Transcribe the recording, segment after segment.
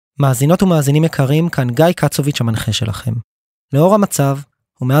מאזינות ומאזינים יקרים, כאן גיא קצוביץ' המנחה שלכם. לאור המצב,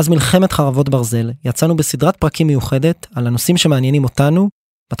 ומאז מלחמת חרבות ברזל, יצאנו בסדרת פרקים מיוחדת על הנושאים שמעניינים אותנו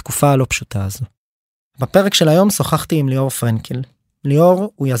בתקופה הלא פשוטה הזו. בפרק של היום שוחחתי עם ליאור פרנקל.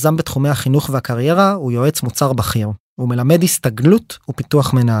 ליאור הוא יזם בתחומי החינוך והקריירה, הוא יועץ מוצר בכיר. הוא מלמד הסתגלות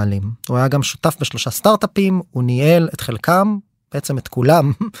ופיתוח מנהלים. הוא היה גם שותף ב3 סטארט-אפים, הוא ניהל את חלקם, בעצם את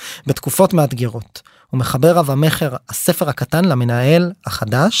כולם, בתקופות מאתגרות. הוא מחבר רב המחר הספר הקטן למנהל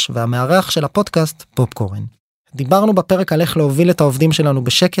החדש, והמארח של הפודקאסט פופקורן. דיברנו בפרק על איך להוביל את העובדים שלנו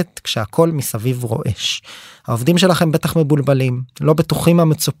בשקט, כשהכל מסביב רועש. העובדים שלכם בטח מבולבלים, לא בטוחים מה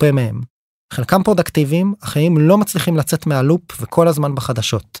מצופה מהם. חלקם פרודקטיביים, החיים לא מצליחים לצאת מהלופ וכל הזמן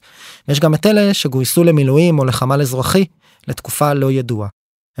בחדשות. ויש גם את אלה שגויסו למילואים או לחמ"ל אזרחי לתקופה לא ידועה.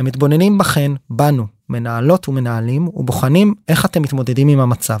 הם מתבוננים בכן, בנו, מנהלות ומנהלים, ובוחנים איך אתם מתמודדים עם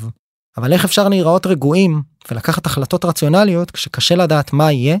המצב. אבל איך אפשר להיראות רגועים ולקחת החלטות רציונליות כשקשה לדעת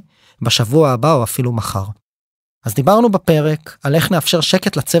מה יהיה בשבוע הבא או אפילו מחר. אז דיברנו בפרק על איך נאפשר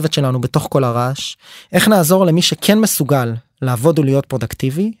שקט לצוות שלנו בתוך כל הרעש, איך נעזור למי שכן מסוגל לעבוד ולהיות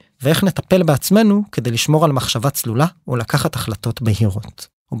פרודקטיבי, ואיך נטפל בעצמנו כדי לשמור על מחשבה צלולה או לקחת החלטות בהירות.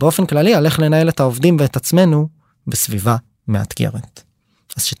 ובאופן כללי על איך לנהל את העובדים ואת עצמנו בסביבה מאתגרת.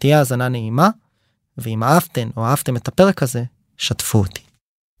 אז שתהיה האזנה נעימה, ואם אהבתן או אהבתם את הפרק הזה, שתפו אותי.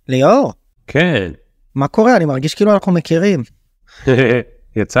 ליאור. כן. מה קורה? אני מרגיש כאילו אנחנו מכירים.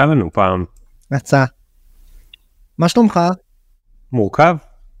 יצא לנו פעם. יצא. מה שלומך? מורכב,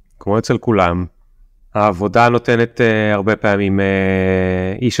 כמו אצל כולם. העבודה נותנת הרבה פעמים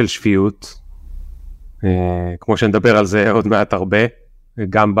אי של שפיות, כמו שנדבר על זה עוד מעט הרבה,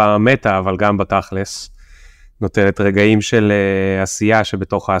 גם במטה אבל גם בתכלס. נותנת רגעים של עשייה,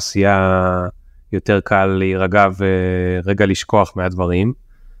 שבתוך העשייה יותר קל להירגע ורגע לשכוח מהדברים.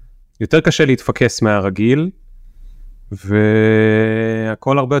 יותר קשה להתפקס מהרגיל,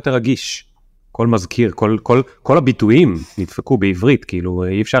 והכל הרבה יותר רגיש. כל מזכיר, כל הביטויים נדפקו בעברית, כאילו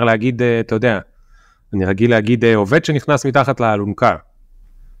אי אפשר להגיד, אתה יודע, אני רגיל להגיד עובד שנכנס מתחת לאלונקה.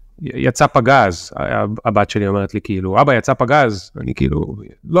 יצא פגז, הבת שלי אומרת לי כאילו, אבא יצא פגז, אני כאילו,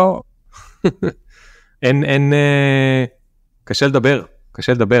 לא. אין, קשה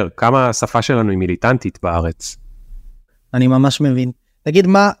לדבר, כמה השפה שלנו היא מיליטנטית בארץ. אני ממש מבין. תגיד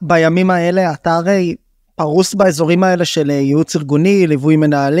מה, בימים האלה, אתה הרי פרוס באזורים האלה של ייעוץ ארגוני, ליווי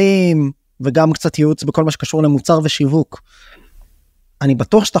מנהלים, וגם קצת ייעוץ בכל מה שקשור למוצר ושיווק. אני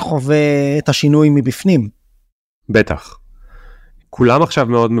בטוח שאתה חווה את השינוי מבפנים. בטח. כולם עכשיו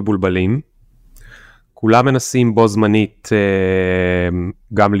מאוד מבולבלים, כולם מנסים בו זמנית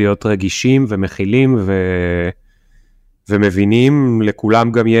גם להיות רגישים ומכילים ומבינים,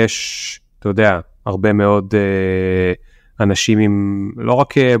 לכולם גם יש, אתה יודע, הרבה מאוד אנשים עם, לא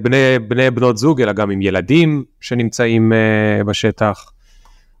רק בני בנות זוג, אלא גם עם ילדים שנמצאים בשטח,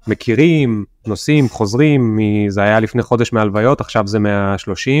 מכירים, נוסעים, חוזרים, זה היה לפני חודש מהלוויות, עכשיו זה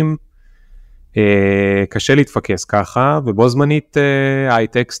 130, קשה להתפקס ככה, ובו זמנית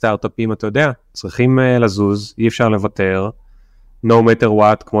הייטק, סטארט-אפים, אתה יודע, צריכים לזוז, אי אפשר לוותר, no matter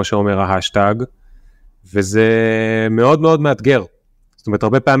what, כמו שאומר ההשטג, וזה מאוד מאוד מאתגר. זאת אומרת,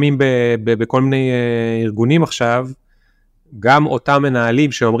 הרבה פעמים בכל מיני ארגונים עכשיו, גם אותם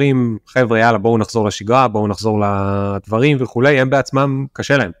מנהלים שאומרים, חבר'ה, יאללה, בואו נחזור לשגרה, בואו נחזור לדברים וכולי, הם בעצמם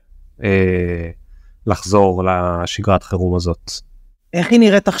קשה להם לחזור לשגרת חירום הזאת. איך היא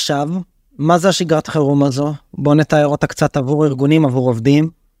נראית עכשיו? מה זה השגרת חירום הזו? בואו נתאר אותה קצת עבור ארגונים, עבור עובדים.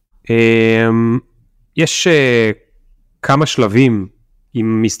 יש כמה שלבים,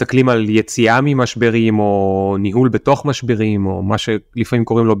 אם מסתכלים על יציאה ממשברים, או ניהול בתוך משברים, או מה שלפעמים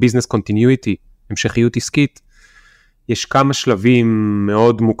קוראים לו business continuity, המשכיות עסקית, יש כמה שלבים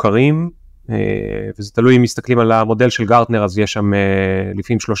מאוד מוכרים, וזה תלוי אם מסתכלים על המודל של גרטנר, אז יש שם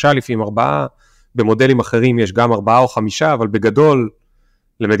לפעמים 3, לפעמים 4, במודלים אחרים יש גם 4 או 5, אבל בגדול,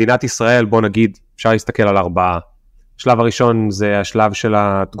 למדינת ישראל, בוא נגיד, אפשר להסתכל על 4. השלב הראשון זה השלב של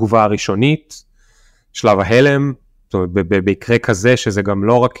התגובה הראשונית, שלב ההלם, זאת אומרת, במקרה כזה שזה גם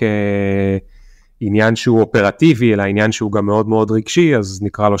לא רק עניין שהוא אופרטיבי, אלא עניין שהוא גם מאוד מאוד רגשי, אז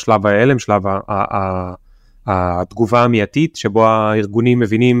נקרא לו שלב ההלם, שלב התגובה המייתית, שבו הארגונים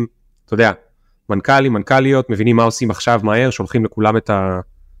מבינים, אתה יודע, מנכ"לים, מנכ"ליות, מבינים מה עושים עכשיו מהר, שולחים לכולם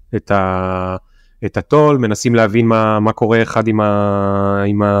את הטול, מנסים להבין מה קורה אחד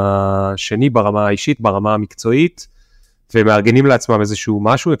עם השני ברמה האישית, ברמה המקצועית, ומארגנים לעצמם איזשהו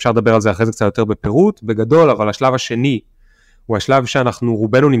משהו, אפשר לדבר על זה אחרי זה קצת יותר בפירוט, בגדול, אבל השלב השני, הוא השלב שאנחנו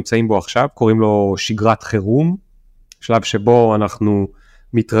רובנו נמצאים בו עכשיו, קוראים לו שגרת חירום, שלב שבו אנחנו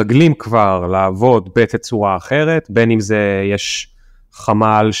מתרגלים כבר לעבוד בתצורה אחרת, בין אם זה יש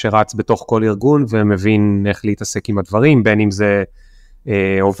חמ"ל שרץ בתוך כל ארגון, ומבין איך להתעסק עם הדברים, בין אם זה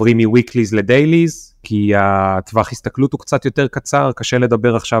עוברים מ-weeklies ל-dailies, כי הטווח הסתכלות הוא קצת יותר קצר, קשה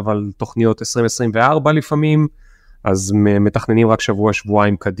לדבר עכשיו על תוכניות 2024 לפעמים, אז מתכננים רק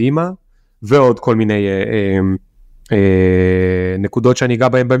שבוע-שבועיים קדימה, ועוד כל מיני נקודות שאני אגע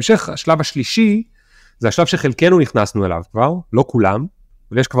בהן בהמשך. השלב השלישי, זה השלב שחלקנו נכנסנו אליו כבר, לא כולם,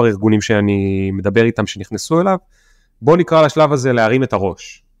 אבל יש כבר ארגונים שאני מדבר איתם שנכנסו אליו, בואו נקרא לשלב הזה להרים את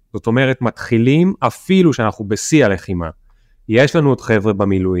הראש. זאת אומרת, מתחילים אפילו שאנחנו בשיא הלחימה. יש לנו עוד חבר'ה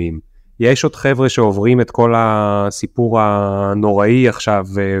במילואים, יש עוד חבר'ה שעוברים את כל הסיפור הנוראי עכשיו,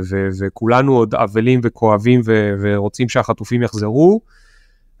 וכולנו עוד אבלים וכואבים ורוצים שהחטופים יחזרו,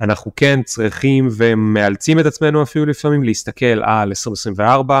 אנחנו כן צריכים ומאלצים את עצמנו אפילו לפעמים להסתכל על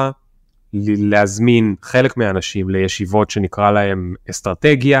 2024, להזמין חלק מהאנשים לישיבות שנקרא להם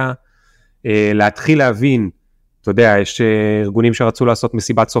אסטרטגיה, להתחיל להבין, אתה יודע, יש ארגונים שרצו לעשות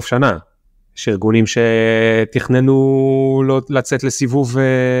מסיבת סוף שנה, יש ארגונים שתכננו לצאת לסיבוב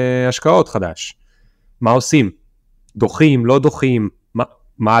השקעות חדש. מה עושים? דוחים, לא דוחים,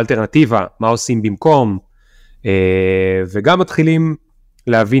 מה האלטרנטיבה, מה עושים במקום, וגם מתחילים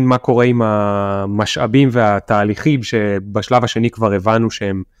להבין מה קורה עם המשאבים והתהליכים שבשלב השני כבר הבנו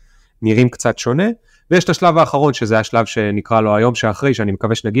שהם נראים קצת שונה, ויש את השלב האחרון שזה השלב שנקרא לו היום שאחרי, שאני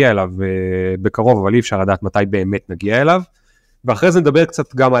מקווה שנגיע אליו בקרוב, אבל אי אפשר לדעת מתי באמת נגיע אליו, ואחרי זה נדבר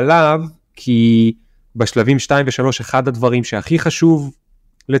קצת גם עליו, כי בשלבים 2 ו3 אחד הדברים שהכי חשוב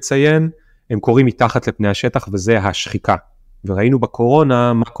לציין, הם קוראים מתחת לפני השטח, וזה השחיקה. וראינו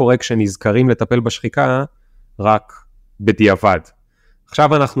בקורונה מה קורה כשנזכרים לטפל בשחיקה, רק בדיעבד. עכשיו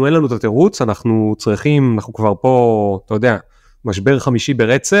אין לנו את התירוץ, אנחנו כבר פה, אתה יודע, משבר חמישי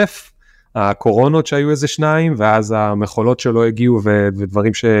ברצף, הקורונות שהיו איזה 2, ואז המחולות שלא הגיעו,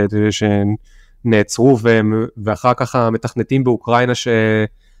 ודברים שנעצרו, ואחר כך המתכנתים באוקראינה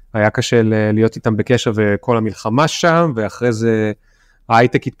שהיה קשה להיות איתם בקשר, וכל המלחמה שם, ואחרי זה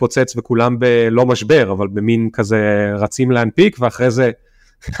ההייטק התפוצץ, וכולם לא משבר, אבל במין כזה רצים להנפיק, ואחרי זה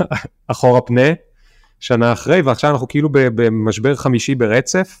אחורה פנה, שנה אחרי, ועכשיו אנחנו כאילו במשבר חמישי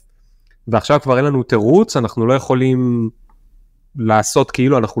ברצף, ועכשיו כבר אין לנו תירוץ, אנחנו לא יכולים לעשות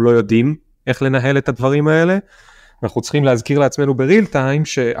כאילו אנחנו לא יודעים איך לנהל את הדברים האלה, אנחנו צריכים להזכיר לעצמנו בריל טיים,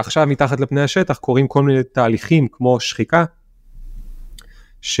 שעכשיו מתחת לפני השטח קורים כל מיני תהליכים כמו שחיקה,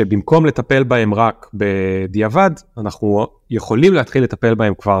 שבמקום לטפל בהם רק בדיעבד, אנחנו יכולים להתחיל לטפל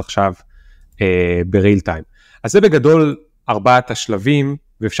בהם כבר עכשיו בריל טיים. אז זה בגדול 4 השלבים,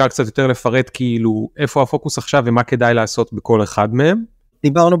 ואפשר קצת יותר לפרט כאילו איפה הפוקוס עכשיו ומה כדאי לעשות בכל אחד מהם.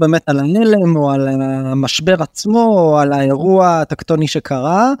 דיברנו באמת על הנלם או על המשבר עצמו או על האירוע הטקטוני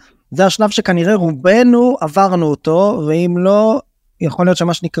שקרה, זה השלב שכנראה רובנו עברנו אותו, ואם לא, יכול להיות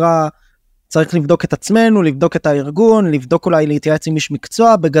שמה שנקרא צריך לבדוק את עצמנו, לבדוק את הארגון, לבדוק אולי להתייעץ עם איש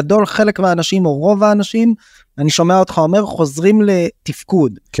מקצוע, בגדול חלק מהאנשים או רוב האנשים, אני שומע אותך אומר, חוזרים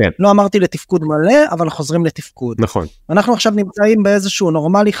לתפקוד. כן. לא אמרתי לתפקוד מלא, אבל חוזרים לתפקוד. נכון. אנחנו עכשיו נמצאים באיזשהו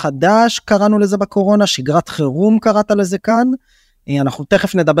נורמלי חדש, קראנו לזה בקורונה, שגרת חירום קראת לזה כאן, אנחנו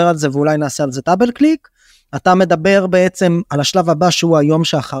תכף נדבר על זה ואולי נעשה על זה דאבל קליק, אתה מדבר בעצם על השלב הבא שהוא היום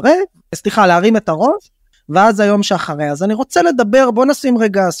שאחרי, להרים את הראש, ואז היום שאחרי. אז אני רוצה לדבר, בוא נשים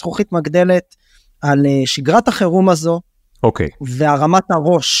רגע זכוכית מגדלת על שגרת החירום הזו, אוקיי. והרמת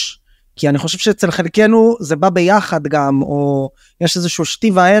הראש, כי אני חושב שאצל חלקנו זה בא ביחד גם, או יש איזשהו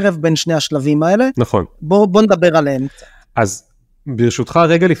שתי וערב בין שני השלבים האלה. נכון. בוא נדבר עליהם. אז ברשותך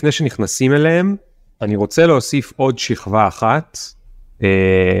רגע לפני שנכנסים אליהם, אני רוצה להוסיף עוד שכבה אחת,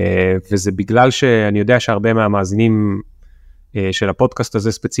 וזה בגלל שאני יודע שהרבה מהמאזינים של הפודקאסט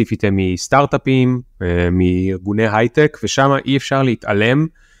הזה ספציפית הם מסטארט-אפים, מארגוני הייטק, ושם אי אפשר להתעלם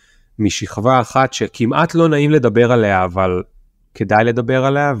משכבה אחת שכמעט לא נעים לדבר עליה, אבל כדאי לדבר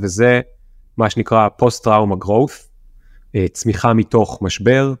עליה, וזה מה שנקרא פוסט-טראומה growth, צמיחה מתוך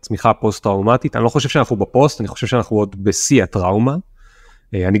משבר, צמיחה פוסט-טראומטית. אני לא חושב שאנחנו בפוסט, אני חושב שאנחנו עוד בשיא הטראומה.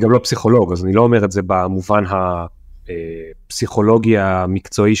 אני גם לא פסיכולוג, אז אני לא אומר את זה במובן הפסיכולוגי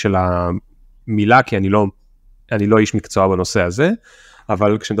המקצועי של המילה, כי אני לא איש מקצוע בנושא הזה,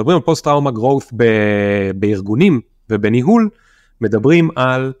 אבל כשמדברים על פוסט-טראומה growth בארגונים ובניהול, מדברים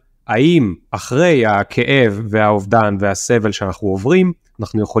על האם אחרי הכאב והאובדן והסבל שאנחנו עוברים,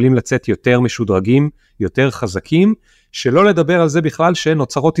 אנחנו יכולים לצאת יותר משודרגים, יותר חזקים, שלא לדבר על זה בכלל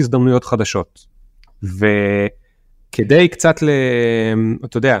שנוצרות הזדמנויות חדשות. וכדי קצת,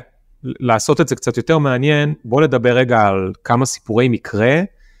 אתה יודע, לעשות את זה קצת יותר מעניין, בוא נדבר רגע על כמה סיפורי מקרה,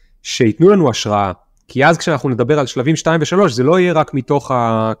 שיתנו לנו השראה. כי אז כשאנחנו נדבר על שלבים 2 ו3, זה לא יהיה רק מתוך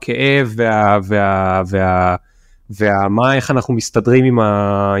הכאב ומה, איך אנחנו מסתדרים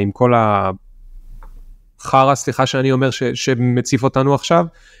עם כל החרא, סליחה שאני אומר, שמציף אותנו עכשיו,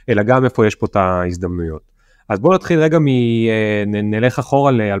 אלא גם איפה יש פה את ההזדמנויות. אז בואו נתחיל רגע נלך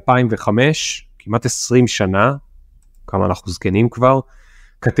אחורה ל-2005, כמעט 20 שנה, כמה אנחנו זקנים כבר,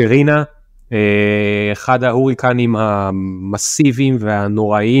 קטרינה, אחד ההוריקנים המסיביים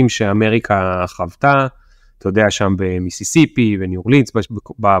והנוראיים שאמריקה חוותה, אתה יודע, שם במיסיסיפי וניו אורלינס,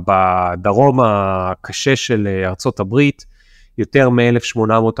 בדרום הקשה של ארצות הברית, יותר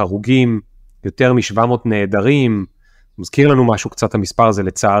מ-1,800 הרוגים, יותר מ-700 נעדרים, מזכיר לנו משהו קצת המספר הזה,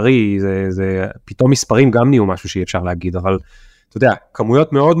 לצערי, זה פתאום מספרים גם נהיו משהו שאי אפשר להגיד, אבל אתה יודע,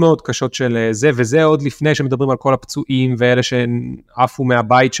 כמויות מאוד מאוד קשות של זה, וזה עוד לפני שמדברים על כל הפצועים, ואלה שעפו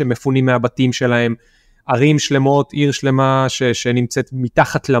מהבית, שמפונים מהבתים שלהם, ערים שלמות, עיר שלמה שנמצאת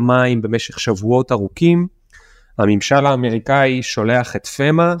מתחת למים במשך שבועות ארוכים, הממשל האמריקאי שולח את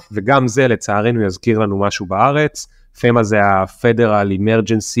פמה, וגם זה לצערנו יזכיר לנו משהו בארץ, פמה זה ה-Federal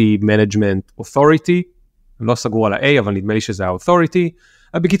Emergency Management Authority, לא סגור על ה-A, אבל נדמה לי שזה ה-Authority,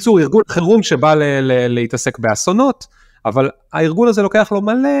 בקיצור, ארגון חירום שבא להתעסק באסונות, אבל הארגון הזה לוקח לו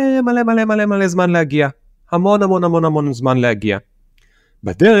מלא זמן להגיע, המון זמן להגיע.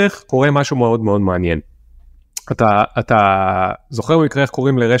 בדרך קורה משהו מאוד מאוד מעניין. אתה זוכר במקרה איך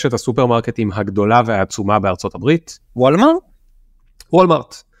קוראים לרשת הסופרמרקטים הגדולה והעצומה בארצות הברית? וולמארט?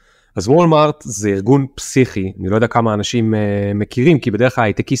 וולמארט. אז וולמארט זה ארגון פסיכי, אני לא יודע כמה אנשים מכירים, כי בדרך כלל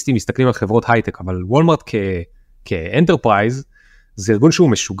הייטקיסטים מסתכלים על חברות הייטק, אבל וולמארט כאנטרפרייז, זה ארגון שהוא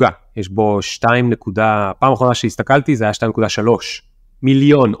משוגע, יש בו פעם האחרונה שהסתכלתי זה היה 2.3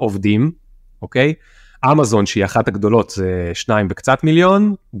 מיליון עובדים, אוקיי? אמזון שהיא אחת הגדולות זה 2 וקצת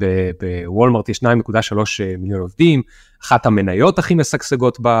מיליון, בוולמארט יש 2.3 מיליון עובדים, אחת המניות הכי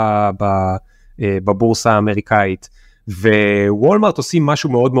משגשגות בבורסה האמריקאית, ווולמארט עושים משהו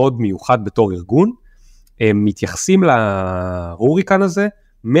מאוד מאוד מיוחד בתור ארגון, הם מתייחסים להוריקן הזה,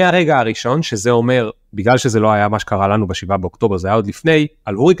 מהרגע הראשון, שזה אומר, בגלל שזה לא היה מה שקרה לנו ב7 באוקטובר, זה היה עוד לפני,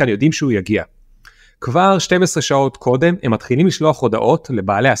 על הוריקן יודעים שהוא יגיע. כבר 12 שעות קודם, הם מתחילים לשלוח הודעות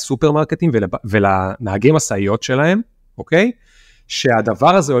לבעלי הסופרמרקטים ולנהגי משאיות שלהם, אוקיי?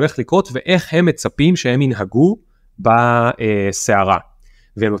 שהדבר הזה הולך לקרות, ואיך הם מצפים שהם ינהגו בסערה.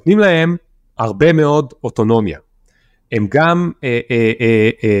 והם נותנים להם הרבה מאוד אוטונומיה. הם גם,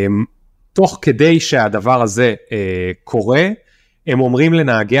 תוך כדי שהדבר הזה קורה, הם אומרים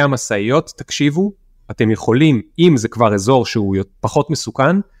לנהגי המשאיות, תקשיבו, אתם יכולים, אם זה כבר אזור שהוא פחות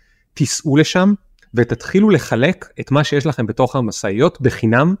מסוכן, תיסעו לשם, ותתחילו לחלק את מה שיש לכם בתוך המשאיות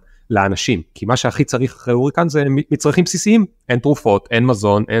בחינם לאנשים. כי מה שהכי צריך אחרי הוריקן זה מצרכים בסיסיים, אין תרופות, אין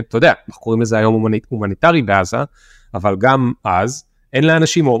מזון, אתה יודע, אנחנו קוראים לזה היום הומניטרי בעזה, אבל גם אז, אין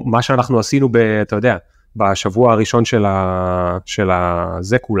לאנשים, או מה שאנחנו עשינו, אתה יודע, בשבוע הראשון של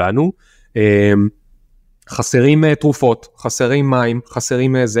זה כולנו, חסרים תרופות, חסרים מים,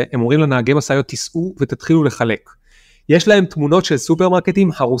 חסרים זה, הם אומרים לנהגי משאיות, תיסעו ותתחילו לחלק. יש להם תמונות של סופרמרקטים,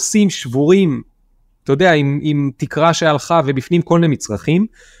 הרוסים, שבורים, אתה יודע, עם תקרה שהלכה ובפנים כל מיני מצרכים,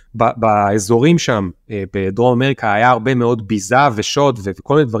 באזורים שם, בדרום אמריקה, היה הרבה מאוד ביזה ושוד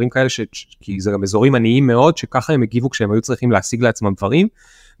וכל מיני דברים כאלה, כי זה גם אזורים עניים מאוד, שככה הם הגיבו כשהם היו צריכים להשיג לעצמם דברים,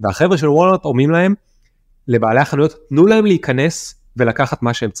 והחבר'ה של וולמארט אומרים להם, לבעלי החנויות, תנו להם להיכנס ולקחת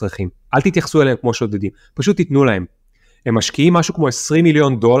מה שהם צריכים. אל תתייחסו אליהם כמו שודדים, פשוט תיתנו להם. הם משקיעים משהו כמו $20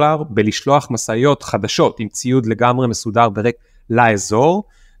 מיליון בלשלוח משאיות חדשות, עם ציוד לגמרי מסודר ברק לאזור,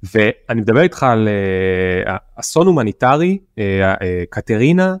 ואני מדבר איתך על אסון הומניטרי,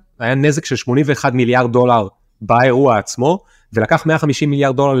 קטרינה, היה נזק של $81 מיליארד באירוע עצמו, ולקח $150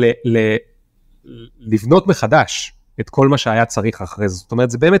 מיליארד לבנות מחדש את כל מה שהיה צריך אחרי זה. זאת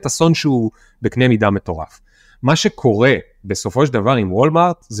אומרת, זה באמת אסון שהוא בקנה מידה מטורף. מה שקורה בסופו של דבר עם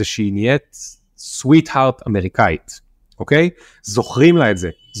וולמארט, זה שהיא נהיית סוויט-הארט אמריקאית, אוקיי? זוכרים לה את זה,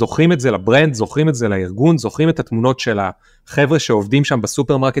 זוכרים את זה לברנד, זוכרים את זה לארגון, זוכרים את התמונות של החבר'ה שעובדים שם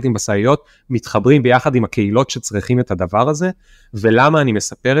בסופרמרקטים, בסעיות, מתחברים ביחד עם הקהילות שצריכים את הדבר הזה, ולמה אני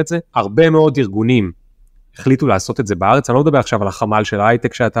מספר את זה? הרבה מאוד ארגונים החליטו לעשות את זה בארץ, אני לא מדבר עכשיו על החמ"ל של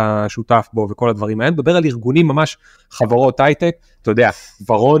ההייטק שאתה שותף בו וכל הדברים האלה, אני מדבר על ארגונים ממש חברות הייטק, אתה יודע,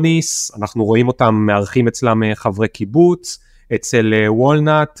 ורוניס, אנחנו רואים אותם מארחים אצלם חברי קיבוץ, אצל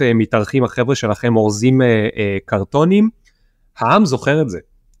וולנאט מתארחים החבר'ה שלכם אורזים קרטונים, העם זוכר את זה,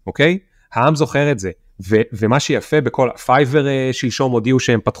 אוקיי? העם זוכר את זה, ומה שיפה בכל פייבר שלשום הודיעו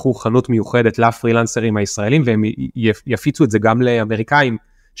שהם פתחו חנות מיוחדת לפרילנסרים הישראלים, והם יפיצו את זה גם לאמריקאים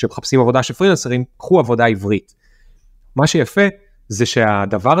שמחפשים עבודה של פרילנסרים, קחו עבודה עברית. מה שיפה זה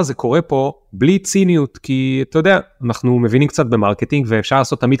שהדבר הזה קורה פה בלי ציניות, כי אתה יודע, אנחנו מבינים קצת במרקטינג, ואפשר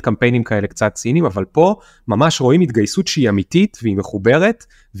לעשות תמיד קמפיינים כאלה קצת ציניים, אבל פה ממש רואים התגייסות שהיא אמיתית, והיא מחוברת,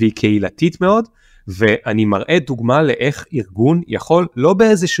 והיא קהילתית מאוד, ואני מראה דוגמה לאיך ארגון יכול, לא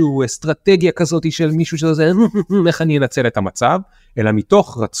באיזשהו אסטרטגיה כזאת של מישהו שזה, איך אני אנצל את המצב, אלא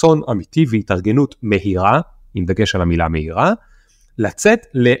מתוך רצון אמיתי והתארגנות מהירה, עם דגש על המילה מהירה, לצאת,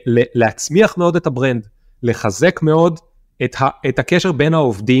 להצמיח מאוד את הברנד, לחזק מאוד את הקשר בין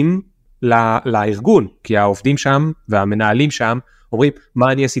העובדים לארגון, כי העובדים שם והמנהלים שם אומרים,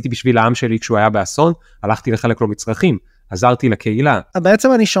 מה אני עשיתי בשביל העם שלי כשהוא היה באסון? הלכתי לחלק לו מצרכים, עזרתי לקהילה.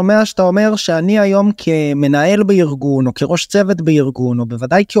 בעצם אני שומע שאתה אומר שאני היום כמנהל בארגון, או כראש צוות בארגון, או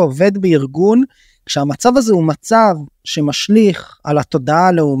בוודאי כעובד בארגון, כשהמצב הזה הוא מצב שמשליך על התודעה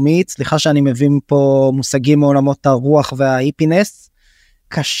הלאומית, סליחה שאני מביא פה מושגים מעולמות הרוח והאיפינס,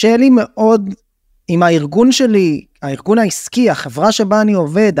 קשה לי מאוד עם הארגון שלי, הארגון העסקי, החברה שבה אני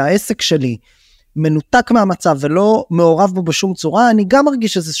עובד, העסק שלי, מנותק מהמצב ולא מעורב בו בשום צורה, אני גם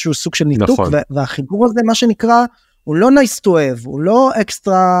מרגיש איזשהו סוג של ניתוק, נכון. והחיבור הזה, מה שנקרא, הוא לא nice to have, הוא לא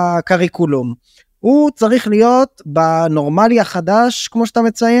אקסטרה קריקולום, הוא צריך להיות בנורמלי החדש, כמו שאתה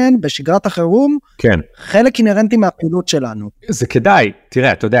מציין, בשגרת החירום, כן. חלק אינרנטי מהפעילות שלנו. זה כדאי,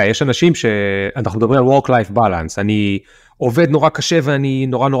 תראה, אתה יודע, יש אנשים שאנחנו מדברים על work-life balance, אני עובד נורא קשה ואני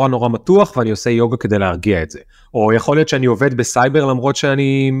נורא מתוח, ואני עושה יוגה כדי להרגיע את זה. או יכול להיות שאני עובד בסייבר, למרות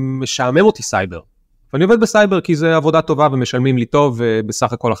שאני משעמם אותי סייבר. ואני עובד בסייבר כי זה עבודה טובה ומשלמים לי טוב,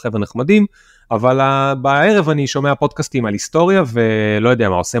 ובסך הכל החבר'ה נחמדים, אבל בערב אני שומע פודקאסטים על היסטוריה, ולא יודע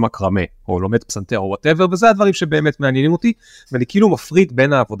מה, עושה מקרמה, או לומד פסנתר או whatever, וזה הדברים שבאמת מעניינים אותי, ואני כאילו מפריד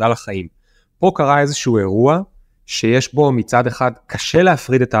בין העבודה לחיים. פה קרה איזשהו אירוע, שיש בו מצד אחד, קשה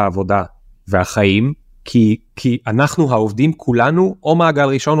להפריד את העבודה והחיים, כי אנחנו העובדים כולנו, או מעגל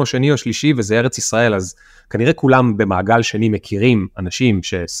ראשון או שני או שלישי, וזה ארץ ישראל, אז כנראה כולם במעגל שני מכירים אנשים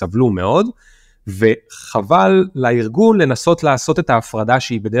שסבלו מאוד, וחבל לארגון לנסות לעשות את ההפרדה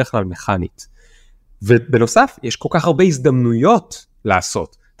שהיא בדרך כלל מכנית. ובנוסף, יש כל כך הרבה הזדמנויות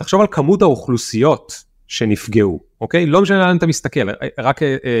לעשות. תחשוב על כמות האוכלוסיות שנפגעו, אוקיי? לא משנה לאן אתה מסתכל, רק,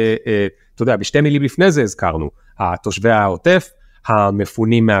 אתה יודע, בשתי מילים לפני זה הזכרנו, התושבי העוטף,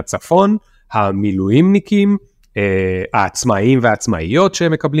 המפונים מהצפון, המילואימניקים, העצמאים והעצמאיות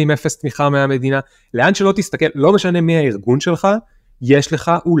שמקבלים אפס תמיכה מהמדינה, לאן שלא תסתכל, לא משנה מי הארגון שלך, יש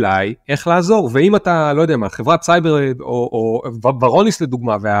לך אולי איך לעזור, ואם אתה, לא יודע מה, חברת סייבר או ורוניס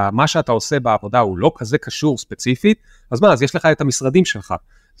לדוגמה, ומה שאתה עושה בעבודה הוא לא כזה קשור ספציפית, אז מה, אז יש לך את המשרדים שלך,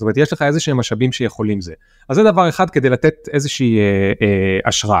 זאת אומרת, יש לך איזשהם משאבים שיכולים זה. אז זה דבר אחד כדי לתת איזושהי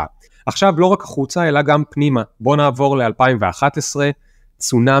השראה. עכשיו, לא רק החוצה, אלא גם פנימה. בוא נעבור ל-2011,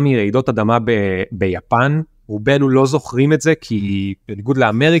 צונאמי, רעידות אדמה ביפן, רובנו לא זוכרים את זה, כי בניגוד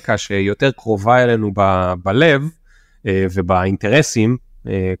לאמריקה, שיותר קרובה אלינו בלב, ובאינטרסים,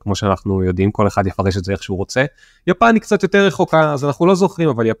 כמו שאנחנו יודעים, כל אחד יפרש את זה איך שהוא רוצה. יפן היא קצת יותר רחוקה, אז אנחנו לא זוכרים,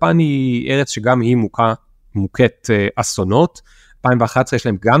 אבל יפן היא ארץ שגם היא מוכת אסונות. 2011 יש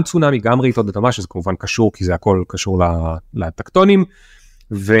להם גם צונאמי, גם רעידות אדמה, שזה כמובן קשור, כי זה הכל קשור לטקטונים,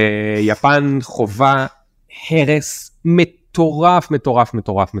 ויפן חובה הרס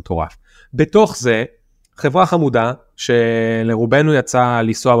מטורף. בתוך זה, חברה חמודה, שלרובנו יצא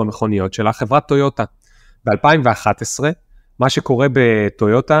לנסוע במכוניות שלה, חברת טויוטה. ב-2011, מה שקורה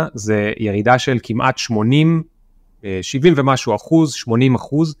בטויוטה, זה ירידה של כמעט 70 ומשהו אחוז, 80%,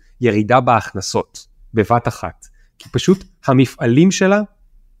 ירידה בהכנסות, בבת אחת. כי פשוט המפעלים שלה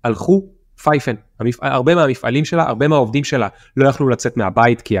הלכו פייפן. הרבה מהמפעלים שלה, הרבה מהעובדים שלה לא יכלו לצאת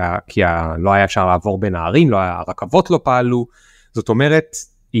מהבית, כי לא היה אפשר לעבור בין הערים, הרכבות לא פעלו. זאת אומרת,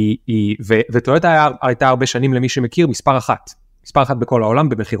 וטויוטה הייתה הרבה שנים למי שמכיר, מספר אחת בכל העולם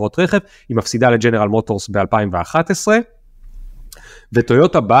במחירות רכב, היא מפסידה לג'נרל מוטורס ב-2011,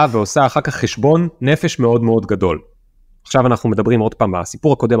 וטויוטה באה ועושה אחר כך חשבון נפש מאוד מאוד גדול. עכשיו אנחנו מדברים עוד פעם,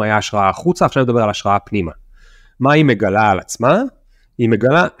 הסיפור הקודם היה השראה החוצה, עכשיו נדבר על השראה פנימה. מה היא מגלה על עצמה? היא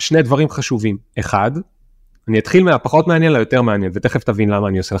מגלה שני דברים חשובים. אחד, אני אתחיל מהפחות מעניין ליותר מעניין, ותכף תבין למה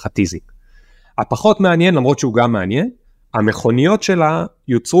אני עושה לך טיזינג. הפחות מעניין, למרות שהוא גם מעניין, המכוניות שלה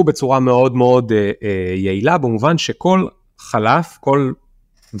יוצרו בצורה מאוד מאוד יעילה, במובן שכל חלף,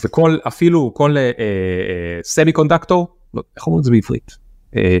 אפילו כל סמי קונדקטור, איך אומרים את זה בעברית?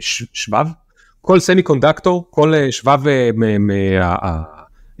 שבב? כל סמי קונדקטור, כל שבב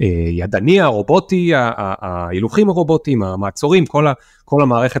ידני, הרובוטי, ההילוכים הרובוטיים, המעצורים, כל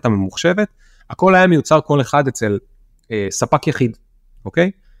המערכת הממוחשבת, הכל היה מיוצר כל אחד אצל ספק יחיד,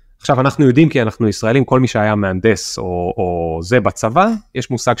 אוקיי? עכשיו אנחנו יודעים, כי אנחנו ישראלים, כל מי שהיה מהנדס או זה בצבא,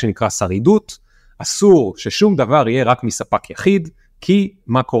 יש מושג שנקרא שרידות, אסור ששום דבר יהיה רק מספק יחיד, כי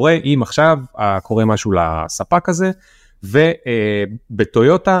מה קורה אם עכשיו קורה משהו לספק הזה,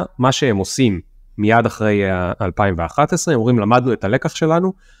 ובטויוטה מה שהם עושים מיד אחרי 2011, הם אומרים למדנו את הלקח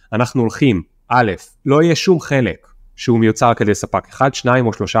שלנו, אנחנו הולכים, א', לא יהיה שום חלק שהוא מיוצר כדי ספק אחד, 2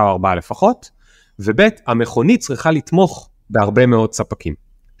 או 3 או 4 לפחות, וב', המכונית צריכה לתמוך בהרבה מאוד ספקים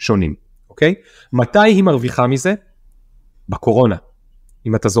שונים, אוקיי? מתי היא מרוויחה מזה? בקורונה.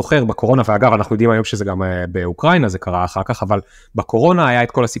 אם אתה זוכר, בקורונה, ואגב, אנחנו יודעים היום שזה גם באוקראינה, זה קרה אחר כך, אבל בקורונה היה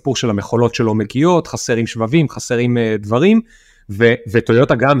את כל הסיפור של המכולות שלא מגיעות, חסרים שבבים, חסרים דברים,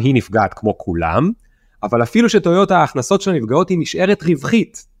 וטויוטה גם היא נפגעת כמו כולם, אבל אפילו שטויוטה, ההכנסות שלה נפגעות, היא נשארת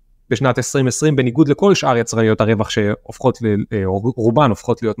רווחית בשנת 2020, בניגוד לכל שאר יצרניות הרווח שהופכות, רובן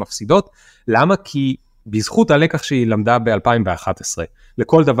הופכות להיות מפסידות. למה? כי בזכות הלקח שהיא למדה ב-2011,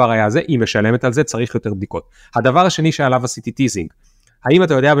 לכל דבר היה זה, היא משלמת על זה, צריך יותר בדיקות. הדבר השני שעליו עשיתי טיזינג, האם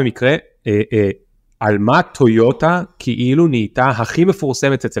אתה יודע במקרה, על מה טויוטה כאילו נהייתה הכי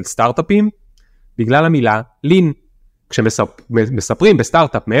מפורסמת אצל סטארט-אפים? בגלל המילה לין. כשמספרים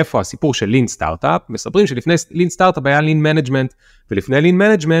בסטארט-אפ מאיפה הסיפור של לין סטארט-אפ, מספרים שלפני לין סטארט-אפ היה לין מנג'מנט, ולפני לין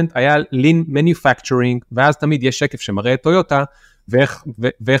מנג'מנט היה לין מניופקצ'רינג, ואז תמיד יש שקף שמראה את טויוטה,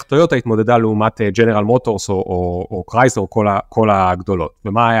 ואיך טויוטה התמודדה לעומת ג'נרל מוטורס או קרייסלר, כל הגדולות.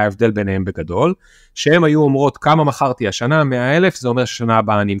 ומה היה ההבדל ביניהם בגדול? שהם היו אומרות כמה מכרתי השנה, 100,000, זה אומר ששנה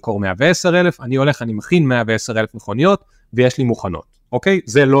הבאה אני אמכור 110,000, אני הולך, אני מכין 110,000 מכוניות, ויש לי מוכנות. אוקיי?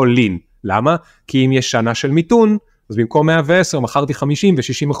 זה לא לין. למה? כי אם יש שנה של מיתון, אז במקום 110, מכרתי 50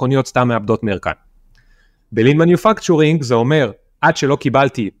 ו-60 מכוניות סתם מאבדות מרקן. בלין מניופקצ'ורינג זה אומר, עד שלא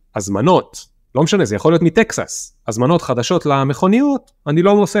קיבלתי הזמנות, לא משנה, זה יכול להיות מטקסס, הזמנות חדשות למכוניות, אני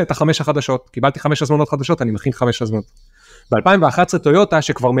לא עושה את 5 החדשות, קיבלתי 5 הזמנות חדשות, אני מכין 5 הזמנות. ב-2011 טויוטה,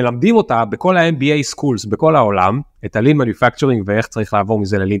 שכבר מלמדים אותה בכל ה-MBA schools, בכל העולם, את הלין מניופקצ'ורינג ואיך צריך לעבור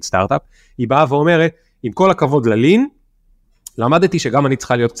מזה ללין סטארט-אפ, היא באה ואומרת, עם כל הכבוד ללין, למדתי שגם אני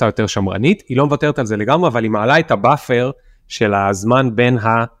צריכה להיות קצת יותר שמרנית, היא לא מוותרת על זה לגמרי, אבל היא מעלה את הבאפר של הזמן בין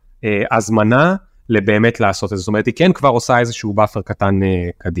ההזמנה לבאמת לעשות את זה. זאת אומרת, היא כן כבר עושה איזשהו באפר קטן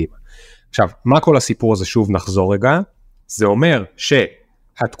קדימה. עכשיו, מה כל הסיפור הזה? שוב נחזור רגע. זה אומר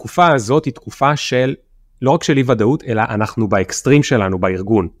שהתקופה הזאת היא תקופה של, לא רק של אי ודאות, אלא אנחנו באקסטרים שלנו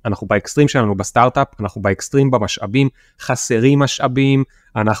בארגון, אנחנו באקסטרים שלנו בסטארט-אפ, אנחנו באקסטרים במשאבים, חסרים משאבים,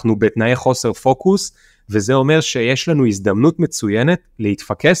 אנחנו בתנאי חוסר פוקוס, וזה אומר שיש לנו הזדמנות מצוינת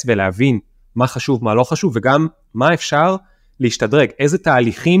להתפקס ולהבין מה חשוב, מה לא חשוב, וגם מה אפשר להשתדרג, איזה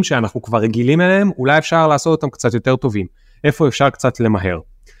תהליכים שאנחנו כבר רגילים אליהם, אולי אפשר לעשות אותם קצת יותר טובים, איפה אפשר קצת למהר.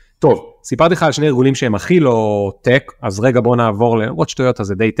 טוב, סיפרתי לך על שני ארגונים שהם הכי לא טק, אז רגע בוא נעבור, למרות שטויות אז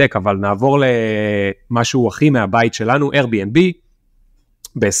זה די טק, אבל נעבור למשהו הכי מהבית שלנו, Airbnb.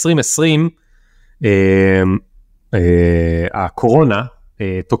 ב-2020, הקורונה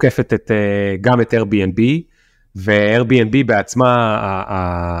תוקפת גם את Airbnb, ו-Airbnb בעצמה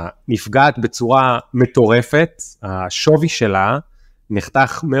נפגעת בצורה מטורפת, השווי שלה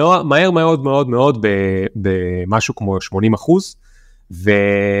נחתך מהר מאוד מאוד מאוד במשהו כמו 80%,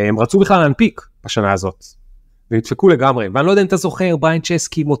 והם רצו בכלל להנפיק בשנה הזאת, ונדפקו לגמרי, ואני לא יודע אם אתה זוכר, בריין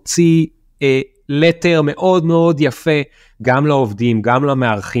צ'סקי מוציא לטר מאוד מאוד יפה, גם לעובדים, גם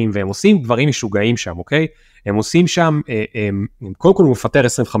למארחים, והם עושים דברים משוגעים שם, אוקיי? הם עושים שם, קודם כל הוא מפטר 25%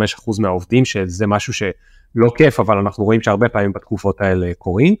 מהעובדים, שזה משהו שלא כיף, אבל אנחנו רואים שהרבה פעמים בתקופות האלה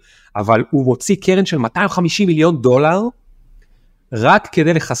קורים, אבל הוא מוציא קרן של $250 מיליון, רק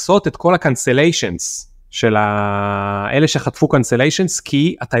כדי לחסות את כל ה-cancellations, של אלה שחטפו cancellations,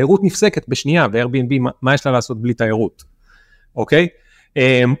 כי התיירות נפסקת בשנייה, ו-Airbnb, מה יש לה לעשות בלי תיירות? אוקיי?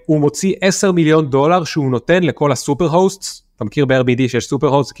 הוא מוציא $10 מיליון שהוא נותן לכל הסופר-הוסטס, אתה מכיר ב-Airbnb שיש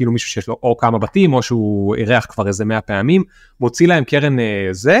סופר-הוסט, כאילו מישהו שיש לו או כמה בתים, או שהוא אירח כבר איזה 100 פעמים, מוציא להם קרן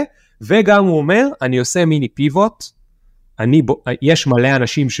זה, וגם הוא אומר, אני עושה מיני פיבוט, יש מלא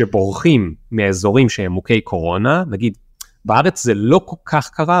אנשים שבורחים מאזורים שהם מוכי קורונה, נגיד, בארץ זה לא כל כך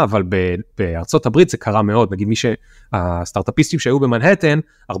קרה, אבל בארצות הברית זה קרה מאוד, נגיד הסטארט-אפיסטים שהיו במנהטן,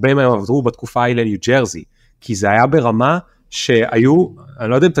 הרבה מהם עברו בתקופה האלה לניו ג'רזי, כי זה היה ברמה שהיו, אני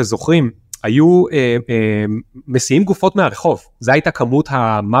לא יודע אם אתם זוכרים, היו מסיעים גופות מהרחוב, זה הייתה כמות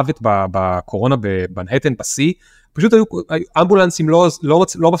המוות בקורונה במנהטן בסי, פשוט היו אמבולנסים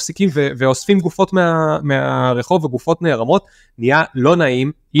לא מפסיקים ואוספים גופות מהרחוב וגופות נערמות, נהיה לא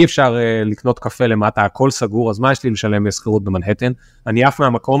נעים, אי אפשר לקנות קפה למטה, הכל סגור, אז מה יש לי לשלם לשכירות במנהטן? אני עף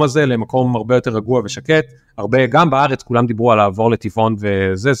מהמקום הזה למקום הרבה יותר רגוע ושקט, גם בארץ כולם דיברו על לעבור לטבעון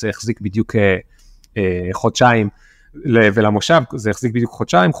וזה, זה החזיק בדיוק חודשיים, ולמושב זה החזיק בדיוק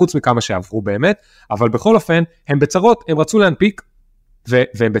חודשיים, חוץ מכמה שעברו באמת, אבל בכל אופן, הם בצרות, הם רצו להנפיק,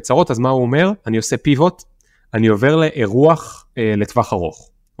 והם בצרות, אז מה הוא אומר? אני עושה פיבוט, אני עובר לאירוח לטווח ארוך,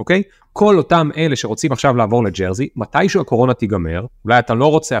 אוקיי? כל אותם אלה שרוצים עכשיו לעבור לג'רזי, מתישהו הקורונה תיגמר, אולי אתה לא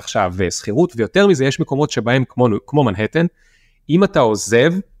רוצה עכשיו סחירות, ויותר מזה יש מקומות שבהם כמו מנהטן, אם אתה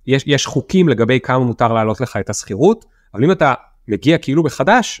עוזב, יש חוקים לגבי כמה מותר לעלות לך את הסחירות, אבל אם אתה מגיע כאילו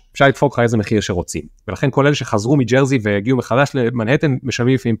בחדש, אפשר לדפוק לך איזה מחיר שרוצים. ולכן כל אלה שחזרו מג'רזי והגיעו מחדש למנהטן,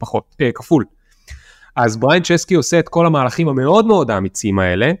 משלמים לפעמים פחות, כפול. אז בריין צ'סקי עושה את כל המהלכים המאוד מאוד האמיצים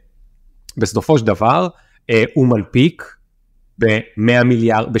האלה, בסופו של דבר, הוא מנפיק,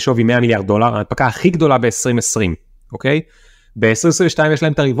 בשווי 100 מיליארד דולר, ההנפקה הכי גדולה ב-2020, אוקיי? ב-2022 יש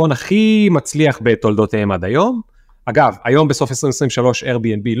להם את הרבעון הכי מצליח בתולדותיהם עד היום. אגב, היום בסוף 2023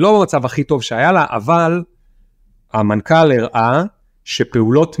 Airbnb לא במצב הכי טוב שהיה לה, אבל המנכ"ל הראה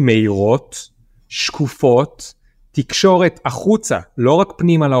שפעולות מהירות, שקופות, תקשורת החוצה, לא רק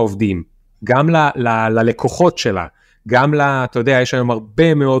פנימה לעובדים, גם ללקוחות שלה, גם אתה יודע, יש היום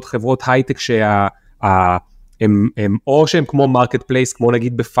הרבה מאוד חברות הייטק הם או שהם כמו מרקט פלייס, כמו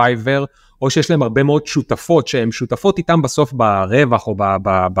נגיד בפייבר, או שיש להם הרבה מאוד שותפות, שהן שותפות איתם בסוף ברווח או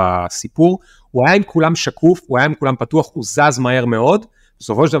בסיפור, הוא היה עם כולם שקוף, הוא היה עם כולם פתוח, הוא זז מהר מאוד,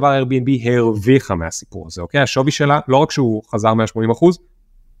 בסופו של דבר Airbnb הרוויחה מהסיפור הזה, אוקיי? השווי שלה, לא רק שהוא חזר 180%,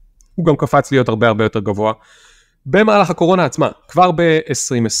 הוא גם קפץ להיות הרבה יותר גבוה, במהלך הקורונה עצמה, כבר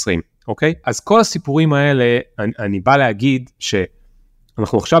ב-2020, אוקיי? אז כל הסיפורים האלה, אני בא להגיד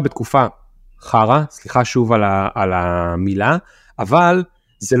שאנחנו עכשיו בתקופה חרה, סליחה שוב על המילה, אבל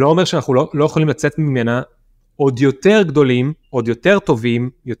זה לא אומר שאנחנו לא יכולים לצאת ממנה עוד יותר גדולים, עוד יותר טובים,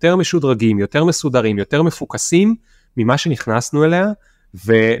 יותר משודרגים, יותר מסודרים, יותר מפוקסים ממה שנכנסנו אליה,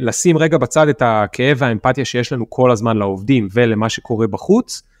 ולשים רגע בצד את הכאב והאמפתיה שיש לנו כל הזמן לעובדים ולמה שקורה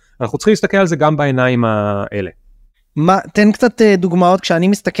בחוץ, אנחנו צריכים להסתכל על זה גם בעיניים האלה. תן קצת דוגמאות, כשאני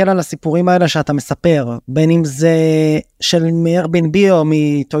מסתכל על הסיפורים האלה שאתה מספר, בין אם זה של Airbnb או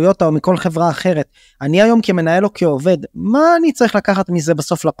מטויוטה או מכל חברה אחרת, אני היום כמנהל או כעובד, מה אני צריך לקחת מזה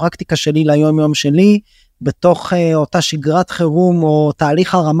בסוף לפרקטיקה שלי, ליום יום שלי, בתוך אותה שגרת חירום או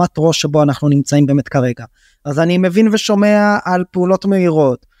תהליך הרמת ראש שבו אנחנו נמצאים באמת כרגע. אז אני מבין ושומע על פעולות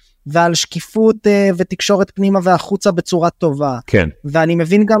מהירות, ועל שקיפות ותקשורת פנימה והחוצה בצורה טובה. כן. ואני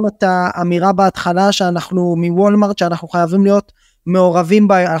מבין גם את האמירה בהתחלה שאנחנו מוולמרט, שאנחנו חייבים להיות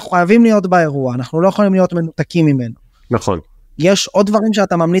מעורבים, אנחנו חייבים להיות באירוע, אנחנו לא יכולים להיות מנותקים ממנו. נכון. יש עוד דברים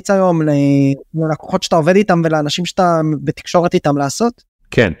שאתה ממליץ היום ללקוחות שאתה עובד איתם ולאנשים שאתה בתקשורת איתם לעשות?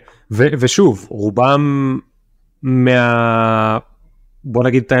 כן, ושוב, רובם בוא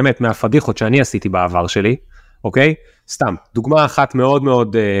נגיד את האמת, מהפדיחות שאני עשיתי בעבר שלי, אוקיי? סתם, דוגמה אחת מאוד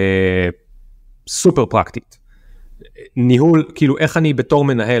מאוד סופר פרקטית. ניהול, כאילו איך אני בתור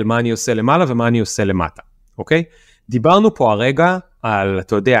מנהל, מה אני עושה למעלה ומה אני עושה למטה, אוקיי? דיברנו פה הרגע על,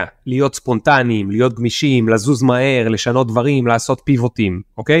 אתה יודע, להיות ספונטניים, להיות גמישים, לזוז מהר, לשנות דברים, לעשות פיבוטים,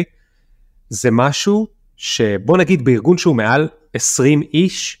 אוקיי? זה משהו שבוא נגיד בארגון שהוא מעל 20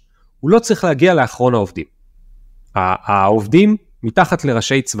 איש, הוא לא צריך להגיע לאחרון העובדים. העובדים מתחת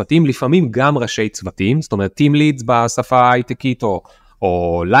לראשי צוותים, לפעמים גם ראשי צוותים, זאת אומרת, Team Leads בשפה ההייטקית,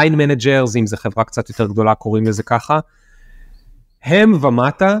 או Line Managers, אם זה חברה קצת יותר גדולה, קוראים לזה ככה, הם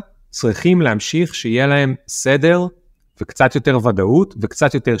ומטה צריכים להמשיך שיהיה להם סדר, וקצת יותר ודאות,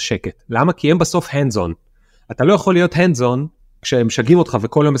 וקצת יותר שקט. למה? כי הם בסוף hands-on. אתה לא יכול להיות hands-on, כשהם משגעים אותך,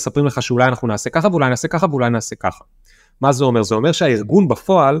 וכל יום מספרים לך שאולי אנחנו נעשה ככה, ואולי נעשה ככה, ואולי נעשה ככה. מה זה אומר? זה אומר שהארגון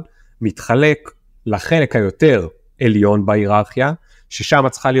בפועל מתחלק לחלק היותר עליון בהיררכיה, ששם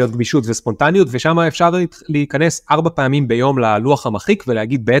צריכה להיות גמישות וספונטניות, ושם אפשר להיכנס 4 פעמים ביום ללוח המחיק,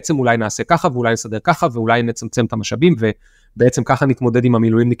 ולהגיד בעצם אולי נעשה ככה, ואולי נסדר ככה, ואולי נצמצם את המשאבים, ובעצם ככה נתמודד עם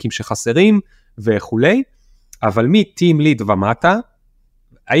המילואימניקים שחסרים, וכולי. אבל מ-Team Lead ומטה,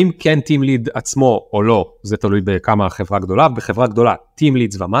 האם כן Team Lead עצמו או לא, זה תלוי בכמה חברה גדולה, בחברה גדולה Team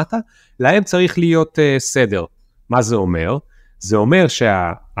Leads ומטה, להם צריך להיות סדר. מה זה אומר? זה אומר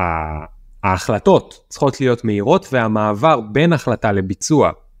ההחלטות צריכות להיות מהירות, והמעבר בין החלטה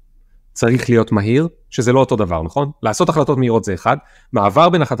לביצוע צריך להיות מהיר, שזה לא אותו דבר, נכון? לעשות החלטות מהירות זה אחד, מעבר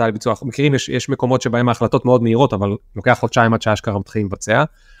בין החלטה לביצוע, אנחנו מכירים, יש מקומות שבהם ההחלטות מאוד מהירות, אבל לוקח חודשיים עד שאשכרה מתחילים לבצע,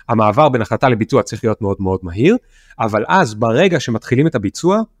 המעבר בין החלטה לביצוע צריך להיות מאוד מאוד מהיר, אבל אז ברגע שמתחילים את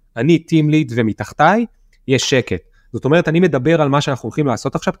הביצוע, אני טים ליד ומתחתיי, יש שקט. זאת אומרת, אני מדבר על מה שאנחנו הולכים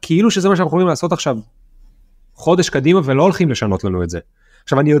לעשות עכשיו, כאילו שזה מה שאנחנו הולכים לעשות עכשיו, חודש קדימה, ולא הולכים לשנות לנו את זה.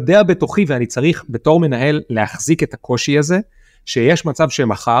 עכשיו, אני יודע בתוכי, ואני צריך בתור מנהל להחזיק את הקושי הזה, שיש מצב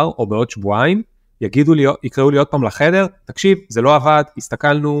שמחר, או בעוד שבועיים, יקראו לי עוד פעם לחדר, תקשיב, זה לא עבד,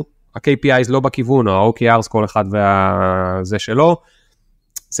 הסתכלנו, ה-KPIs לא בכיוון, או ה-OKRs כל אחד וזה שלו,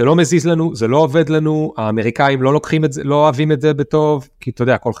 זה לא מזיז לנו, זה לא עובד לנו, האמריקאים לא לוקחים את זה, לא אוהבים את זה בטוב, כי אתה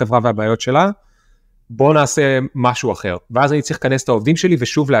יודע, כל חברה והבעיות שלה, בוא נעשה משהו אחר, ואז אני צריך לכנס את העובדים שלי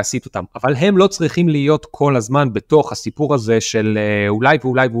ושוב להסיט אותם, אבל הם לא צריכים להיות כל הזמן בתוך הסיפור הזה של אולי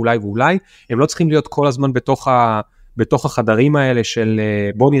ואולי ואולי ואולי, הם לא צריכים להיות כל הזמן בתוך החדרים האלה של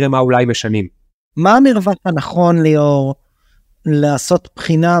בוא נראה מה אולי משנים. מה המרווח הנכון, ליאור, לעשות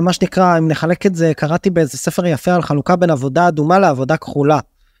בחינה, מה שנקרא, אם נחלק את זה, קראתי באיזה ספר יפה על חלוקה בין עבודה אדומה לעבודה כחולה.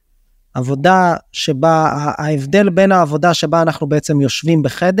 עבודה שבה, ההבדל בין העבודה שבה אנחנו בעצם יושבים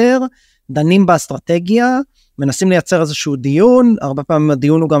בחדר, דנים באסטרטגיה, מנסים לייצר איזשהו דיון, הרבה פעמים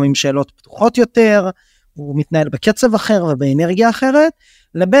הדיון הוא גם עם שאלות פתוחות יותר, הוא מתנהל בקצב אחר ובאנרגיה אחרת,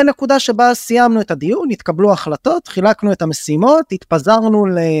 לבין נקודה שבה סיימנו את הדיון, התקבלו החלטות, חילקנו את המשימות, התפזרנו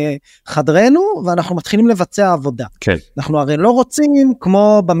לחדרנו, ואנחנו מתחילים לבצע עבודה. כן. אנחנו הרי לא רוצים,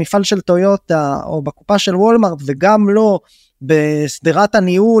 כמו במפעל של טויוטה, או בקופה של וולמארט, וגם לא בסדרת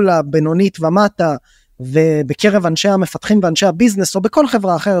הניהול הבינונית ומטה, ובקרב אנשי המפתחים ואנשי הביזנס, או בכל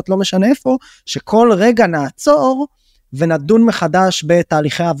חברה אחרת, לא משנה איפה, שכל רגע נעצור, ונדון מחדש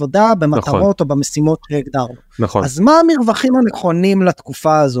בתהליכי עבודה, במטרות או במשימות שהגדרנו. נכון. אז מה המרווחים הנכונים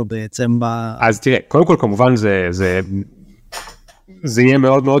לתקופה הזו בעצם? אז תראה, קודם כל כמובן זה יהיה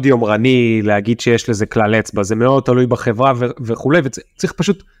מאוד מאוד יומרני להגיד שיש לזה כלל אצבע, זה מאוד תלוי בחברה וכו', וצריך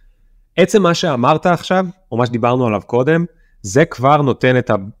פשוט, עצם מה שאמרת עכשיו, או מה שדיברנו עליו קודם, זה כבר נותן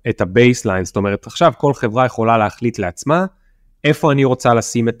את הבייסליין, זאת אומרת, עכשיו כל חברה יכולה להחליט לעצמה, איפה אני רוצה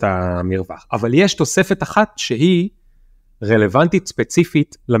לשים את המרווח. אבל יש תוספת אחת שהיא רלוונטית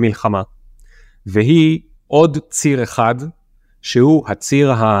ספציפית למלחמה, והיא עוד ציר אחד, שהוא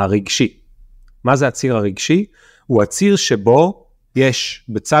הציר הרגשי. מה זה הציר הרגשי? הוא הציר שבו יש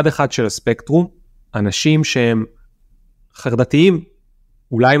בצד אחד של הספקטרום, אנשים שהם חרדתיים,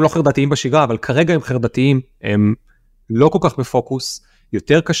 אולי הם לא חרדתיים בשגרה, אבל כרגע הם חרדתיים, הם לא כל כך בפוקוס,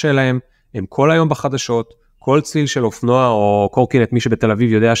 יותר קשה להם, הם כל היום בחדשות, כל צליל של אופנוע או קורקינט, מי שבתל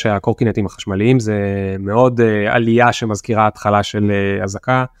אביב יודע שהקורקינטים החשמליים זה מאוד עלייה שמזכירה התחלה של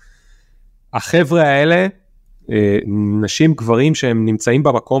הזקה. החבר'ה האלה, נשים גברים שהם נמצאים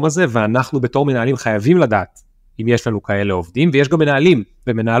במקום הזה, ואנחנו בתור מנהלים חייבים לדעת אם יש לנו כאלה עובדים, ויש גם מנהלים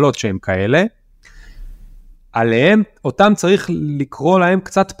ומנהלות שהם כאלה, עליהם, אותם צריך לקרוא להם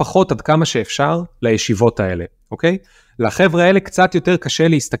קצת פחות עד כמה שאפשר לישיבות האלה, אוקיי? לחבר'ה האלה קצת יותר קשה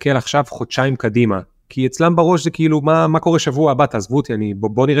להסתכל עכשיו חודשיים קדימה, כי אצלם בראש זה כאילו, מה קורה שבוע הבא, תעזבו אותי,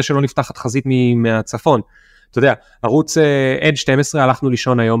 בוא נראה שלא נפתחת חזית מהצפון. אתה יודע, ערוץ N12 הלכנו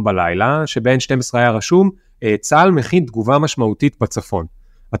לישון היום בלילה, שב-N12 היה רשום, צה"ל מכין תגובה משמעותית בצפון.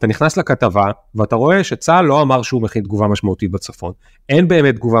 אתה נכנס לכתבה, ואתה רואה שצה"ל לא אמר שהוא מכין תגובה משמעותית בצפון. אין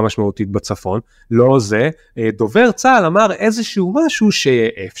באמת תגובה משמעותית בצפון, לא זה. דובר צה"ל אמר איזשהו משהו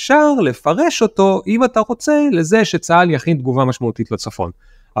שאפשר לפרש אותו, אם אתה רוצה, לזה שצה"ל יכין תגובה משמעותית לצפון.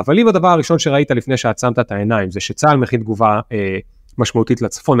 אבל אם הדבר הראשון שראית לפני שעצמת את העיניים, זה שצה"ל מכין תגובה משמעותית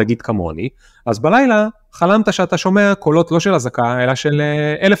לצפון, נגיד כמוני, אז בלילה חלמת שאתה שומע קולות לא של הזקה, אלא של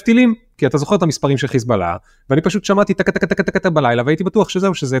 1,000 טילים, כי אתה זוכר את המספרים של חיזבאללה, ואני פשוט שמעתי טק בלילה, והייתי בטוח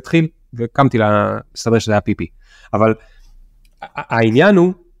שזהו, שזה התחיל, וקמתי לסדר שזה היה פיפי. אבל העניין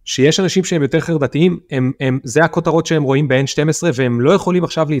הוא, שיש אנשים שהם יותר חרדתיים, זה הכותרות שהם רואים ב-N12, והם לא יכולים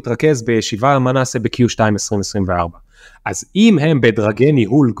עכשיו להתרכז בישיבה מה נעשה ב-Q2 2024. אז אם הם בדרגי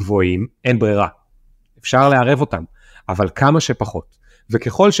ניהול גבוהים, אין ברירה. אפשר לערב אותם, אבל כמה שפחות.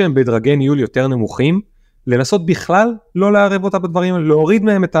 וככל שהם בדרגי ניהול יותר נמוכים, לנסות בכלל לא לערב אותם בדברים האלה, להוריד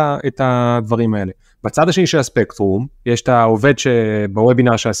מהם את הדברים האלה. בצד השני של הספקטרום, יש את העובד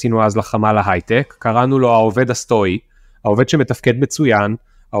שבוובינר שעשינו אז לחמה להייטק, קראנו לו העובד הסטואי, העובד שמתפקד מצוין,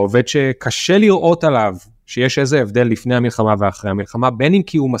 העובד שקשה לראות עליו, שיש איזה הבדל לפני המלחמה ואחרי המלחמה, בין אם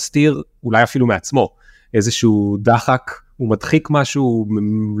כי הוא מסתיר, אולי אפילו מעצמו, איזשהו דחק, הוא מדחיק משהו,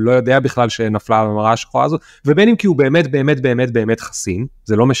 הוא לא יודע בכלל שנפלה במראה השחורה הזאת, ובין אם כי הוא באמת חסין,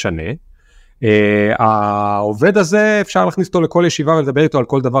 זה לא משנה. העובד הזה אפשר להכניס אותו לכל ישיבה ולדבר איתו על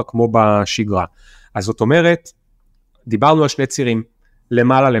כל דבר כמו בשגרה. אז זאת אומרת, דיברנו על שני צירים,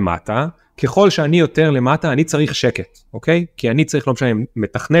 למעלה למטה, ככל שאני יותר למטה, אני צריך שקט, אוקיי? כי אני צריך, לא משנה,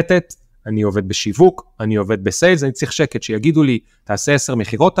 מתכנתת, אני עובד בשיווק, אני עובד בסיילס, אני צריך שקט, שיגידו לי, תעשה 10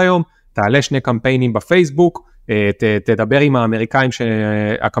 מחירות היום, תעלה 2 קמפיינים בפייסבוק, תדבר עם האמריקאים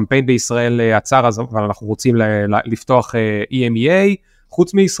שהקמפיין בישראל עצר, אבל אנחנו רוצים לפתוח EMEA,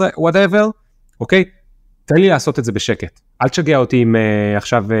 חוץ מישראל, whatever, אוקיי? תן לי לעשות את זה בשקט. אל תשגע אותי עם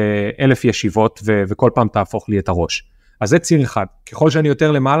עכשיו 1,000 ישיבות, וכל פעם תהפוך לי את הראש. אז זה ציר אחד. ככל שאני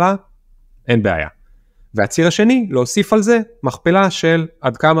יותר למעלה, אין בעיה. והציר השני, להוסיף על זה, מכפלה של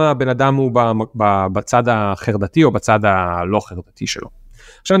עד כמה בן אדם הוא בצד החרדתי, או בצד הלא חרדתי שלו.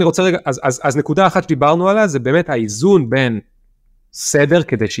 עכשיו אני רוצה רגע, אז נקודה אחת שדיברנו עליה, זה באמת האיזון בין סדר,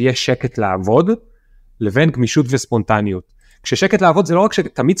 כדי שיהיה שקט לעבוד, לבין גמישות וספונטניות. כששקט לעבוד, זה לא רק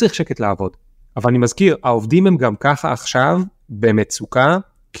שתמיד צריך שקט לעבוד, אבל אני מזכיר, העובדים הם גם ככה עכשיו, במצוקה,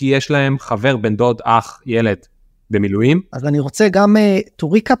 כי יש להם חבר, בן דוד, אח, ילד, במילואים. אז אני רוצה גם to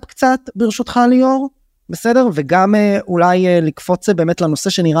recap קצת, ברשותך ליאור, בסדר? וגם אולי לקפוץ באמת לנושא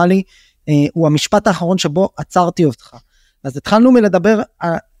שנראה לי, הוא המשפט האחרון שבו עצרתי אותך. אז התחלנו מלדבר,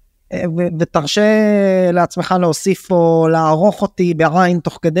 ותרשה לעצמך להוסיף או לערוך אותי בעין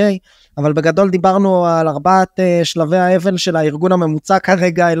תוך כדי, אבל בגדול דיברנו על 4 שלבי האבל של הארגון הממוצע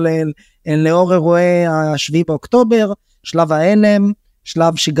כרגע, לאור אירועי ה7 באוקטובר, שלב ההלם,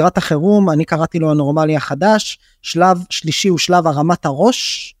 שלב שגרת החירום, אני קראתי לו הנורמלי החדש, שלב שלישי הוא שלב הרמת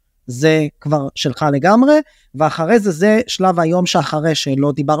הראש, זה כבר שלך לגמרי, ואחרי זה שלב היום שאחרי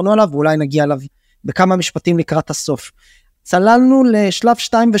שלא דיברנו עליו, ואולי נגיע עליו בכמה משפטים לקראת הסוף. צללנו לשלב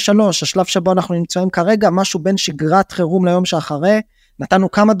 2 ו3, השלב שבו אנחנו נמצאים כרגע, משהו בין שגרת חירום ליום שאחרי,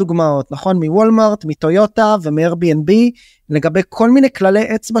 נתנו כמה דוגמאות, נכון? מוולמרט, מטויוטה ומ-Airbnb, לגבי כל מיני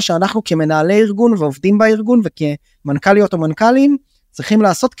כללי אצבע שאנחנו כמנהלי ארגון ועובדים בארגון וכמנכ"ליות או מנכ"לים, צריכים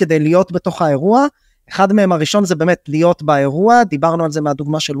לעשות כדי להיות בתוך האירוע. אחד מהם הראשון זה באמת להיות באירוע, דיברנו על זה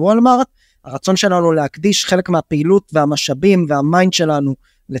מהדוגמה של וולמרט, הרצון שלנו להקדיש חלק מהפעילות והמשאבים והמיינד שלנו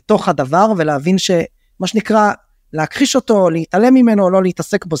לתוך הדבר, ולהבין שמה שנקרא להכחיש אותו, להתעלם ממנו או לא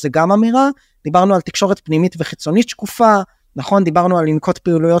להתעסק בו, זה גם אמירה. דיברנו על תקשורת פנימית וחיצונית שקופה, נכון? דיברנו על לנקוט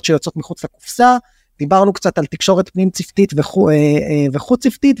פעילויות שיוצאות מחוץ לקופסה, דיברנו קצת על תקשורת פנים צוותית וחוץ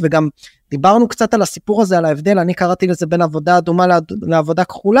צוותית, וגם דיברנו קצת על הסיפור הזה, על ההבדל, אני קראתי לזה בין עבודה אדומה לעבודה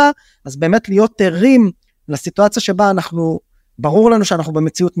כחולה, אז באמת להיות ערים לסיטואציה שבה ברור לנו שאנחנו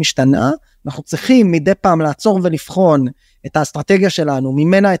במציאות משתנה, אנחנו צריכים מדי פעם לעצור ולבחון את האסטרטגיה שלנו,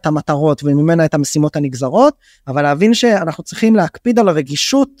 ממנה את המטרות וממנה את המשימות הנגזרות, אבל להבין שאנחנו צריכים להקפיד על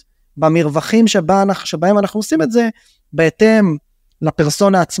הרגישות במרווחים שבהם אנחנו עושים את זה, בהתאם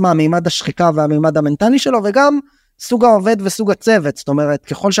לפרסונה עצמה, מימד השחיקה והמימד המנטלי שלו, וגם סוג העובד וסוג הצוות. זאת אומרת,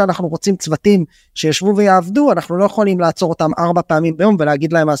 ככל שאנחנו רוצים צוותים שישבו ויעבדו, אנחנו לא יכולים לעצור אותם 4 פעמים ביום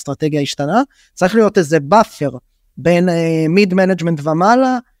ולהגיד להם האסטרטגיה השתנה. צריך להיות איזה באפר בין מיד מנג'מנט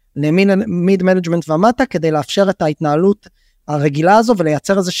ומעלה למיד מנג'מנט ומטה, כדי לאפשר את ההתנהלות הרגילה הזו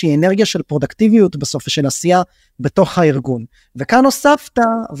ולייצר איזושהי אנרגיה של פרודקטיביות בסוף של עשייה בתוך הארגון. וכאן הוספת,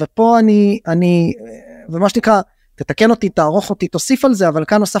 ופה אני ומה שנקרא, תתקן אותי, תערוך אותי, תוסיף על זה, אבל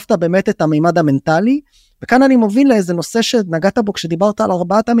כאן הוספת באמת את המימד המנטלי, וכאן אני מוביל לאיזה נושא שנגעת בו כשדיברת על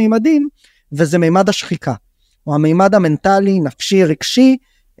 4 המימדים, וזה מימד השחיקה, או המימד המנטלי, נפשי, רגשי,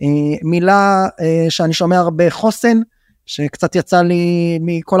 מילה שאני שומע הרבה חוסן, שקצת יצא לי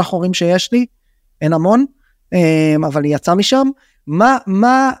מכל החורים שיש לי, אין המון, אבל היא יצאה משם.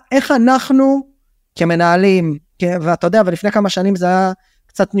 איך אנחנו כמנהלים, ואתה יודע, ולפני כמה שנים זה היה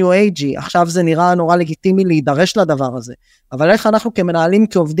קצת ניו אייג'י, עכשיו זה נראה נורא לגיטימי להידרש לדבר הזה, אבל איך אנחנו כמנהלים,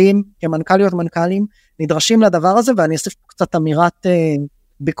 כעובדים, כמנכ"ליות, מנכ"לים, נדרשים לדבר הזה, ואני אוסיף קצת אמירת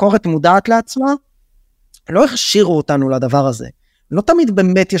ביקורת מודעת לעצמה, לא הכשירו אותנו לדבר הזה, לא תמיד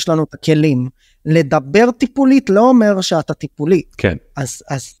באמת יש לנו את הכלים, לדבר טיפולית לא אומר שאתה טיפולי, כן.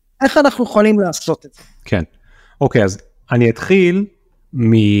 אז איך אנחנו יכולים לעשות את זה? כן, אוקיי, אז אני אתחיל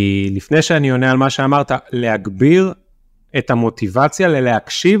לפני שאני עונה על מה שאמרת, להגביר את המוטיבציה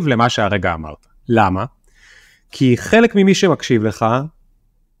ללהקשיב למה שהרגע אמרת. למה? כי חלק ממי שמקשיב לך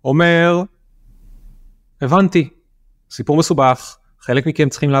אומר, הבנתי, סיפור מסובך, חלק מכם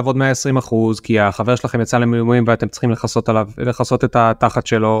צריכים לעבוד 120%, כי החבר שלכם יצא למילואים ואתם צריכים לחסות את התחת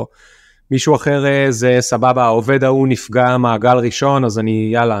שלו, מישהו אחר זה סבבה, העובד ההוא נפגע מעגל ראשון, אז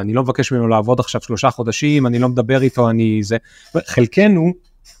אני לא מבקש ממנו לעבוד עכשיו 3 חודשים, אני לא מדבר איתו, חלקנו,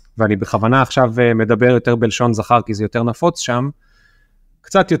 ואני בכוונה עכשיו מדבר יותר בלשון זכר, כי זה יותר נפוץ שם,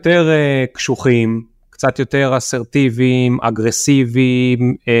 קצת יותר קשוחים, קצת יותר אסרטיביים,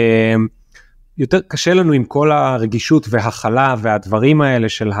 אגרסיביים, יותר קשה לנו עם כל הרגישות והחלה והדברים האלה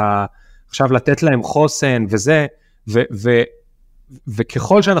של עכשיו לתת להם חוסן וזה,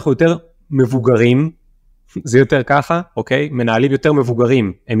 וככל שאנחנו יותר מבוגרים, זה יותר ככה, אוקיי? מנהלים יותר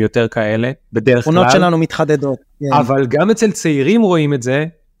מבוגרים, הם יותר כאלה, בדרך כלל. תכונות שלנו מתחדדות. אבל גם אצל צעירים רואים את זה,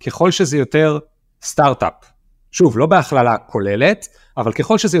 ככל שזה יותר סטארט-אפ. שוב, לא בהכללה כוללת, אבל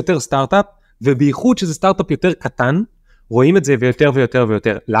ככל שזה יותר סטארט-אפ, ובייחוד שזה סטארט-אפ יותר קטן, רואים את זה ויותר ויותר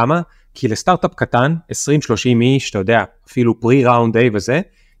ויותר. למה? כי לסטארט-אפ קטן, 20-30 איש, אתה יודע, אפילו פרי-ראונד A וזה,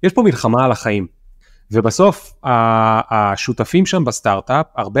 יש פה מלחמה על החיים. ובסוף, השותפים שם בסטארט-אפ,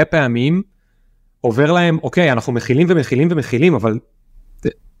 הרבה פעמים עובר להם, אוקיי, אנחנו מכילים ומכילים ומכילים, אבל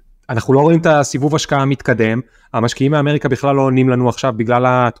אנחנו לא רואים את הסיבוב השקעה המתקדם, המשקיעים מאמריקה בכלל לא עונים לנו עכשיו בגלל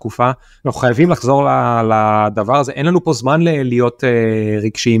התקופה, אנחנו חייבים לחזור לדבר הזה, אין לנו פה זמן להיות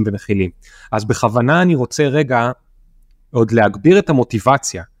רגשיים ומכילים. אז בכוונה אני רוצה רגע עוד להגביר את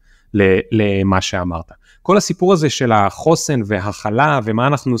המוטיבציה למה שאמרת. כל הסיפור הזה של החוסן והחלה ומה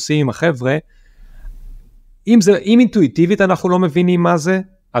אנחנו עושים עם החבר'ה, אם אינטואיטיבית אנחנו לא מבינים מה זה,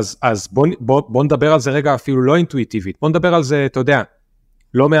 אז בוא נדבר על זה רגע אפילו לא אינטואיטיבית, בוא נדבר על זה, אתה יודע,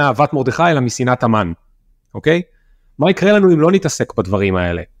 לא מאהבת מרדכי, אלא משנאת המן, אוקיי? מה יקרה לנו אם לא נתעסק בדברים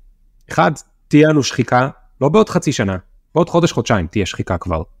האלה? 1, תהיה לנו שחיקה, לא בעוד חצי שנה, בעוד חודש-חודשיים תהיה שחיקה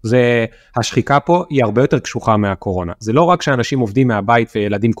כבר. השחיקה פה היא הרבה יותר קשוחה מהקורונה. זה לא רק שאנשים עובדים מהבית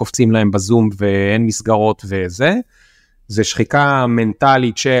וילדים קופצים להם בזום ואין מסגרות וזה, זה שחיקה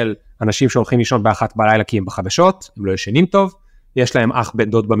מנטלית של אנשים שהולכים לישון ב1 בלילה כי הם בחדשות, הם לא ישנים טוב, יש להם אח בן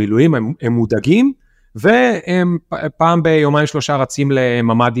דוד במילואים, הם מודאגים, והם פעם ביומיים 3 רצים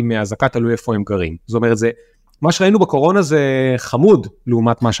לממ"דים מהזקה, תלוי איפה הם גרים. זאת אומרת, מה שראינו בקורונה זה חמוד,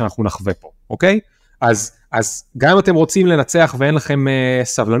 לעומת מה שאנחנו נחווה פה, אוקיי? אז גם אם אתם רוצים לנצח ואין לכם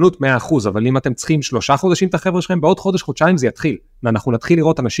סבלנות 100%, אבל אם אתם צריכים 3 חודשים את החבר'ה שלכם, בעוד חודש, חודשיים זה יתחיל. ואנחנו נתחיל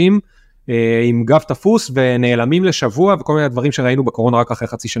לראות אנשים עם גב תפוס ונעלמים לשבוע, וכל מיני דברים שראינו בקורונה רק אחרי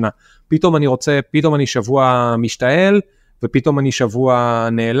חצי שנה. פתאום אני שבוע משתעל, ופתאום אני שבוע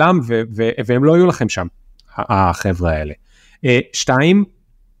נעלם, והם לא יהיו לכם שם, החבר'ה האלה. 2,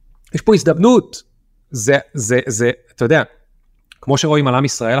 יש פה הזדמנות. אתה יודע, כמו שרואים על עם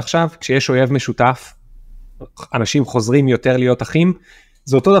ישראל עכשיו, כשיש אויב משותף, אנשים חוזרים יותר להיות אחים,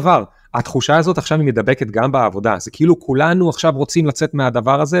 זה אותו דבר. התחושה הזאת עכשיו היא מדבקת גם בעבודה, זה כאילו כולנו עכשיו רוצים לצאת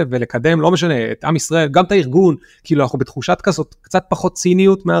מהדבר הזה, ולקדם, לא משנה, את עם ישראל, גם את הארגון, כאילו אנחנו בתחושת כזאת, קצת פחות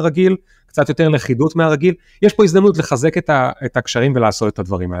ציניות מהרגיל, קצת יותר לכידות מהרגיל, יש פה הזדמנות לחזק את הקשרים ולעשות את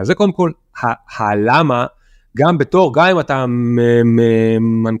הדברים האלה. זה קודם כל, הלמה, גם אם אתה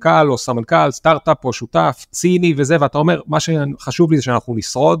מנכ"ל או סמנכ"ל, סטארט-אפ או שותף, ציני וזה, ואתה אומר, מה שחשוב לי זה שאנחנו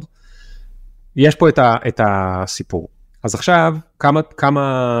נשרוד, יש פה את הסיפור. אז עכשיו,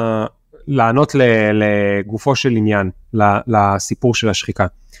 כמה לענות לגופו של עניין, לסיפור של השחיקה.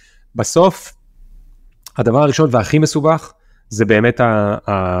 בסוף, הדבר הראשון והכי מסובך, זה באמת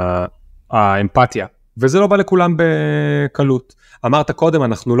האמפתיה, וזה לא בא לכולם בקלות. אמרת קודם,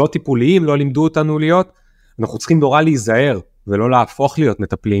 אנחנו לא טיפוליים, לא לימדו אותנו להיות, אנחנו צריכים נורא להיזהר, ולא להפוך להיות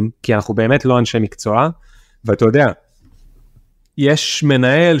מטפלים, כי אנחנו באמת לא אנשי מקצוע, ואתה יודע, יש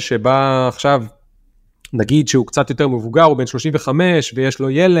מנהל שבא עכשיו, נגיד שהוא קצת יותר מבוגר, הוא בן 35 ויש לו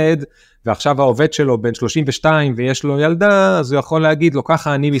ילד, ועכשיו העובד שלו בן 32 ויש לו ילדה, אז הוא יכול להגיד לו,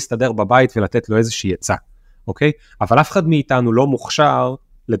 ככה אני מסתדר בבית ולתת לו איזושהי עצה, אוקיי? אבל אף אחד מאיתנו לא מוכשר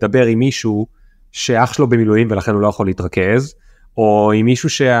לדבר עם מישהו שאח שלו במילואים ולכן הוא לא יכול להתרכז, או עם מישהו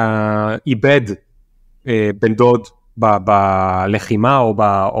שאיבד בן דוד בלחימה,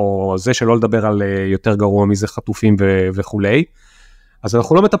 או זה שלא לדבר על יותר גרוע מזה חטופים וכולי, אז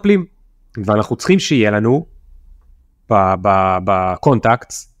אנחנו לא מטפלים. ואנחנו צריכים שיהיה לנו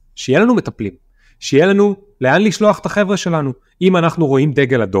בקונטקט, שיהיה לנו מטפלים, שיהיה לנו לאן לשלוח את החבר'ה שלנו. אם אנחנו רואים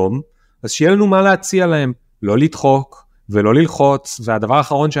דגל אדום, אז שיהיה לנו מה להציע להם, לא לדחוק ולא ללחוץ, והדבר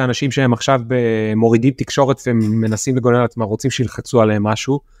האחרון שאנשים שהם עכשיו מורידים תקשורת ומנסים לגונן על עצמם, רוצים שילחצו עליהם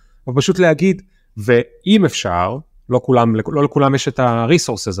משהו, אבל פשוט להגיד, ואם אפשר, לא לכולם יש את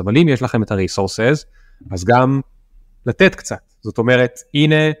ה-resources, אבל אם יש לכם את ה-resources, אז גם לתת קצת. זאת אומרת,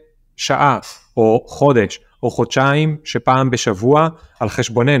 הנה שעה, או חודש, או חודשיים, שפעם בשבוע, על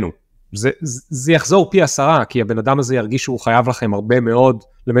חשבוננו. זה יחזור פי 10, כי הבן אדם הזה ירגיש שהוא חייב לכם הרבה מאוד,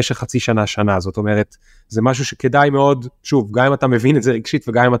 למשך חצי שנה. זאת אומרת, זה משהו שכדאי מאוד, שוב, גם אם אתה מבין את זה רגשית,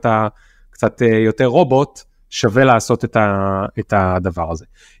 וגם אם אתה קצת יותר רובוט, שווה לעשות את הדבר הזה.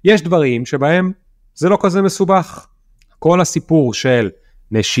 יש דברים שבהם זה לא כזה מסובך. כל הסיפור של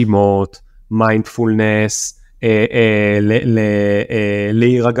נשימות, מיינדפולנס,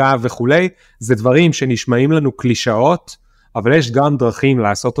 להירגע וכולי, זה דברים שנשמעים לנו קלישאות, אבל יש גם דרכים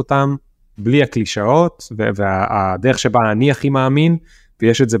לעשות אותם בלי הקלישאות, והדרך שבה אני הכי מאמין,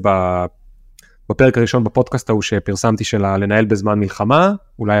 ויש את זה בפרק הראשון בפודקאסט ההוא שפרסמתי שלה לנהל בזמן מלחמה,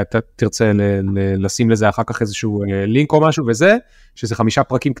 אולי אתה תרצה לשים לזה אחר כך איזשהו לינק או משהו וזה, שזה 5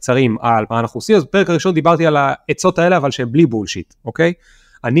 פרקים קצרים על מה אנחנו עושים, אז בפרק הראשון דיברתי על העצות האלה, אבל שהן בלי בולשיט, אוקיי?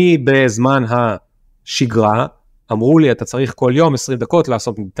 אני בזמן השגרה, אמרו לי, אתה צריך כל יום 20 דקות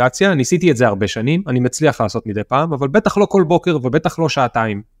לעשות מדיטציה, ניסיתי את זה הרבה שנים, אני מצליח לעשות מדי פעם, אבל בטח לא כל בוקר, ובטח לא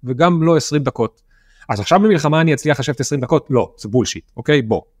שעתיים, וגם לא 20 דקות. אז עכשיו במלחמה אני אצליח לשבת 20 דקות? לא, זה בולשיט, אוקיי?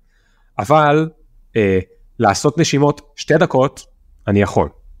 בוא. אבל לעשות נשימות 2 דקות, אני יכול.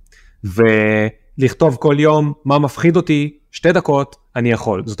 ולכתוב כל יום מה מפחיד אותי 2 דקות, אני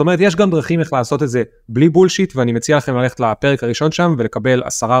יכול. זאת אומרת, יש גם דרכים איך לעשות את זה בלי בולשיט, ואני מציע לכם ללכת לפרק הראשון שם, ולקבל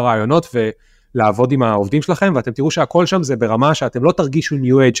 10 רעיונות, ולעבוד עם העובדים שלכם, ואתם תראו שהכל שם זה ברמה שאתם לא תרגישו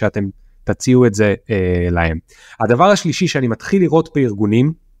ניו אייג' שאתם תציעו את זה להם. הדבר השלישי שאני מתחיל לראות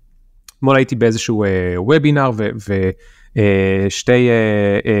בארגונים, אתמול הייתי באיזשהו וובינר, ושתי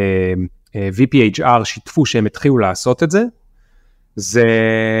VPHR שיתפו שהם התחילו לעשות את זה, זה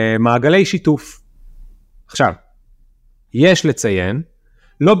מעגלי שיתוף. עכשיו, יש לציין,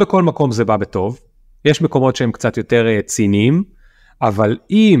 לא בכל מקום זה בא בטוב, יש מקומות שהם קצת יותר ציניים, אבל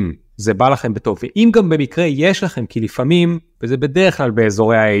אם זה בא לכם בטוב, ואם גם במקרה יש לכם, כי לפעמים, וזה בדרך כלל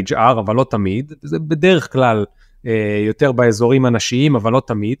באזורי ה-HR, אבל לא תמיד, זה בדרך כלל יותר באזורים הנשיים, אבל לא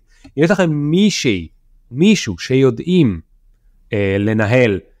תמיד, יש לכם מישהו שיודעים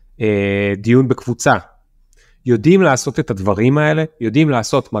לנהל דיון בקבוצה, יודעים לעשות את הדברים האלה, יודעים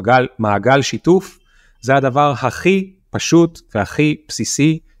לעשות מעגל שיתוף, זה הדבר הכי פשוט והכי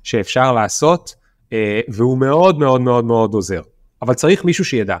בסיסי שאפשר לעשות, והוא מאוד מאוד מאוד מאוד עוזר. אבל צריך מישהו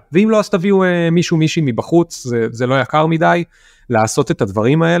שידע. ואם לא, אז תביאו מישהי מבחוץ, זה לא יקר מדי, לעשות את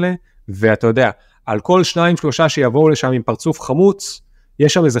הדברים האלה, ואתה יודע, על כל 2-3 שיבואו לשם עם פרצוף חמוץ,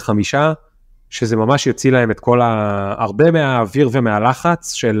 יש שם איזה 5, שזה ממש יוציא להם את הרבה מהאוויר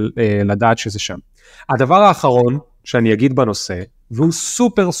ומהלחץ של לדעת שזה שם. הדבר האחרון שאני אגיד בנושא, והוא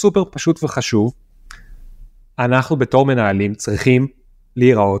סופר סופר פשוט וחשוב, אנחנו בתור מנהלים צריכים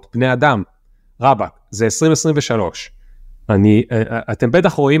להיראות בני אדם. רבא, זה 2023. אתם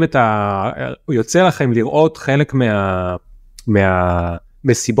בטח רואים יוצא לכם לראות חלק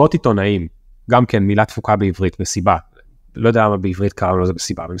מהמסיבות עיתונאים, גם כן מילה תפוקה בעברית, מסיבה, לא יודע מה בעברית קראו לו זה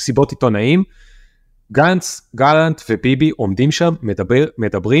מסיבה, מסיבות עיתונאים, גנץ, גלנט וביבי עומדים שם,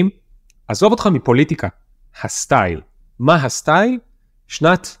 מדברים, עזוב אותך מפוליטיקה, הסטייל. מה הסטייל?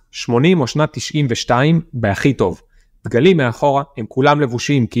 שנת 80 או שנת 92 בהכי טוב. דגלים מאחורה, הם כולם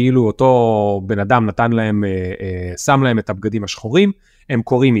לבושים, כאילו אותו בן אדם נתן להם, שם להם את הבגדים השחורים, הם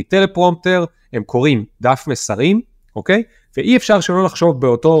קוראים מטלפרומפטר, הם קוראים דף מסרים, אוקיי? ואי אפשר שלא לחשוב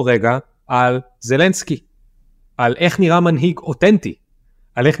באותו רגע על זלנסקי, על איך נראה מנהיג אותנטי,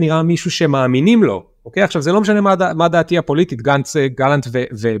 על איך נראה מישהו שמאמינים לו, אוקיי? עכשיו זה לא משנה מה דעתי הפוליטית, גנץ, גלנט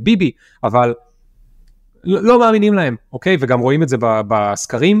וביבי, אבל לא מאמינים להם, אוקיי? וגם רואים את זה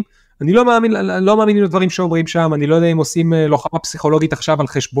בסקרים, אני לא מאמין לדברים שאומרים שם, אני לא יודע אם עושים לוחמה פסיכולוגית עכשיו על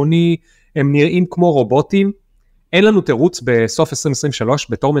חשבוני, הם נראים כמו רובוטים, אין לנו תירוץ בסוף 2023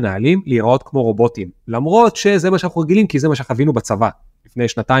 בתור מנהלים להיראות כמו רובוטים, למרות שזה מה שאנחנו רגילים, כי זה מה שחווינו בצבא, לפני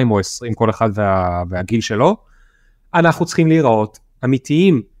 2 או 20, כל אחד והגיל שלו, אנחנו צריכים להיראות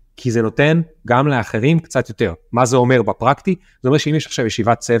אמיתיים, כי זה נותן גם לאחרים קצת יותר. מה זה אומר בפרקטי? זה אומר שאם יש עכשיו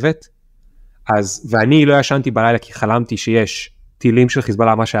ישיבת צוות, ואני לא ישנתי בלילה כי חלמתי שיש טילים של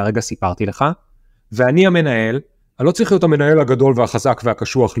חיזבאללה, מה שהרגע סיפרתי לך, ואני המנהל, אני לא צריך להיות המנהל הגדול והחזק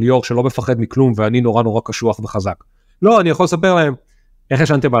והקשוח, ליאור שלא מפחד מכלום, ואני נורא נורא קשוח וחזק. לא, אני יכול לספר להם, איך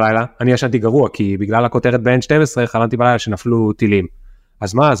ישנתי בלילה? אני ישנתי גרוע, כי בגלל הכותרת ב-N12 חלמתי בלילה שנפלו טילים.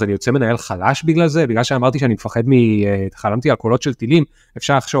 אז מה, אז אני יוצא מנהל חלש בגלל זה? בגלל שאמרתי שאני מפחד חלמתי על קולות של טילים,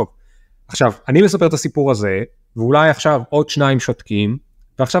 אפשר לחשוב. עכשיו, אני מספר את הסיפור הזה, ואולי עכשיו עוד 2 שותקים,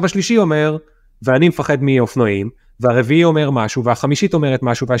 ועכשיו השלישי אומר, ואני מפחד מאופנועים, והרביעי אומר משהו, והחמישית אומרת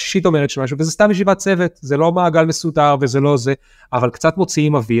משהו, והשישית אומרת משהו, וזה סתם ישיבת צוות, זה לא מעגל מסודר, וזה לא זה, אבל קצת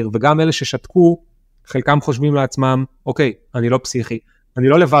מוציאים אוויר, וגם אלה ששתקו, חלקם חושבים לעצמם, אוקיי, אני לא פסיכי, אני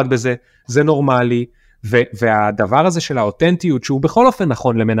לא לבד בזה, זה נורמלי, והדבר הזה של האותנטיות, שהוא בכל אופן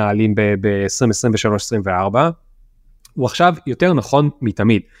נכון למנהלים ב-2023-2024, הוא עכשיו יותר נכון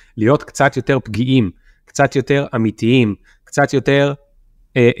מתמיד, להיות קצת יותר פגיעים, קצת יותר אמיתיים, קצת יותר,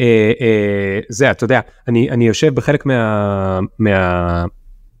 זה, אתה יודע, אני יושב בחלק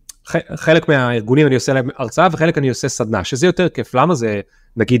חלק מהארגונים אני עושה להם הרצאה, וחלק אני עושה סדנה, שזה יותר כיף, למה זה,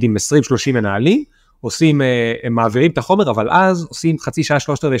 נגיד עם 20-30 מנהלים, עושים, הם מעבירים את החומר, אבל אז עושים חצי שעה,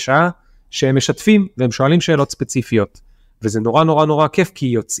 3/4 שעה, שהם משתפים, והם שואלים שאלות ספציפיות, וזה נורא נורא נורא כיף, כי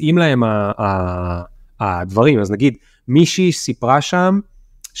יוצאים להם הדברים, אז נגיד, מישהי סיפרה שם,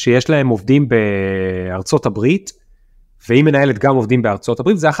 שיש להם עובדים בארצות הברית, והיא מנהלת גם עובדים בארצות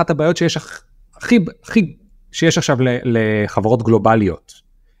הברית, זה אחת הבעיות שיש שיש עכשיו לחברות גלובליות.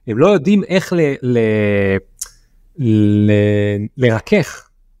 הם לא יודעים איך לרכך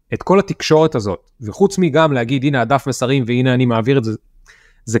את כל התקשורת הזאת, וחוץ מגם להגיד, הנה הדף מסרים, והנה אני מעביר את זה,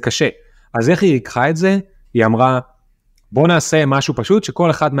 זה קשה. אז איך היא ריקחה את זה? היא אמרה, בוא נעשה משהו פשוט, שכל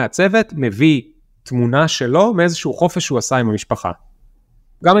אחד מהצוות מביא תמונה שלו, מאיזשהו חופש שהוא עשה עם המשפחה.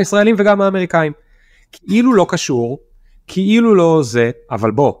 גם הישראלים וגם האמריקאים. כאילו לא קשור, כאילו לא זה,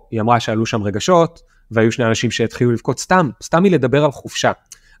 אבל בוא, היא אמרה שעלו שם רגשות, והיו 2 אנשים שהתחילו לבכות סתם היא לדבר על חופשה.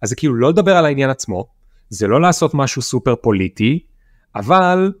 אז זה כאילו לא לדבר על העניין עצמו, זה לא לעשות משהו סופר פוליטי,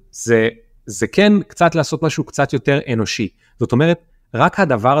 אבל זה כן קצת לעשות משהו קצת יותר אנושי. זאת אומרת, רק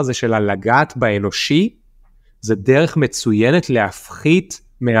הדבר הזה של לגעת באנושי, זה דרך מצוינת להפחית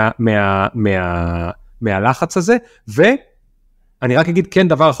מהלחץ הזה, ואני רק אגיד כן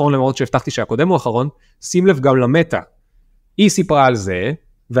דבר אחרון, למרות שהבטחתי שהקודם הוא אחרון, שים לב גם למטה. היא סיפרה על זה,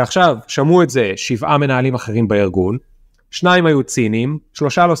 ועכשיו שמעו את זה 7 מנהלים אחרים בארגון, 2 היו ציניים,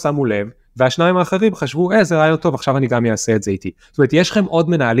 3 לא שמו לב, וה2 האחרים חשבו, זה רעיון טוב, עכשיו אני גם אעשה את זה איתי. זאת אומרת, יש לכם עוד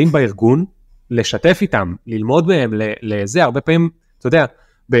מנהלים בארגון, לשתף איתם, ללמוד מהם, לזה, הרבה פעמים, אתה יודע,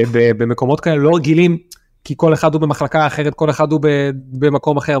 במקומות כאלה לא רגילים, כי כל אחד הוא במחלקה אחרת, כל אחד הוא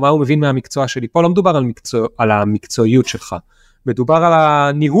במקום אחר, מה הוא מבין מהמקצוע שלי. פה לא מדובר על המקצועיות שלך, מדובר על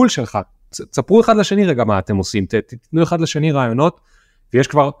הניהול שלך. תספרו אחד לשני רגע מה אתם עושים, תתנו אחד לשני רעיונות, ויש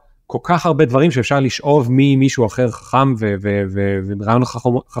כבר כל כך הרבה דברים שאפשר לשאוב ממישהו אחר חכם, ורעיון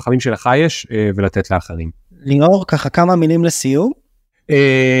חכמים שלך יש, ולתת לאחרים. ליאור, ככה כמה מילים לסיום?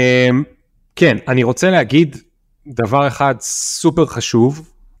 כן, אני רוצה להגיד דבר אחד סופר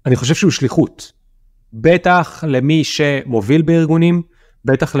חשוב, אני חושב שהוא שליחות. בטח למי שמוביל בארגונים,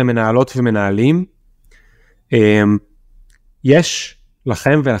 בטח למנהלות ומנהלים, יש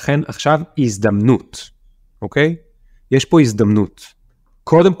לכם ולכן עכשיו הזדמנות, אוקיי? יש פה הזדמנות.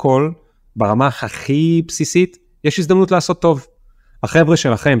 קודם כל, ברמה הכי בסיסית, יש הזדמנות לעשות טוב. החבר'ה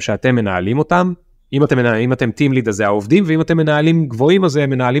שלכם שאתם מנהלים אותם, אם אתם טים ליד אז זה העובדים, ואם אתם מנהלים גבוהים אז זה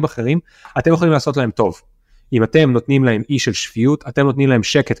מנהלים אחרים, אתם יכולים לעשות להם טוב. אם אתם נותנים להם אי של שפיות, אתם נותנים להם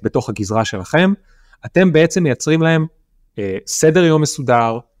שקט בתוך הגזרה שלכם, אתם בעצם מייצרים להם סדר יום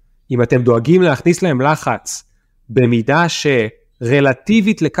מסודר, אם אתם דואגים להכניס להם לחץ, במידה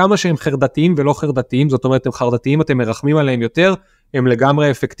שרלטיבית לכמה שהם חרדתיים ולא חרדתיים, זאת אומרת הם חרדתיים, אתם מרחמים עליהם יותר, הם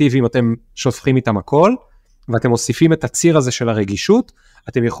לגמרי אפקטיביים, אתם שופכים איתם הכל, ואתם מוסיפים את הציר הזה של הרגישות,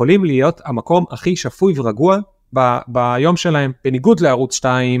 אתם יכולים להיות המקום הכי שפוי ורגוע ביום שלהם, בניגוד לערוץ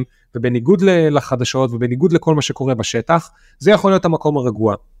 2, ובניגוד לחדשות, ובניגוד לכל מה שקורה בשטח, זה יכול להיות המקום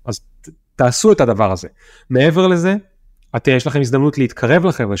הרגוע. אז תעשו את הדבר הזה. מעבר לזה, יש לכם הזדמנות להתקרב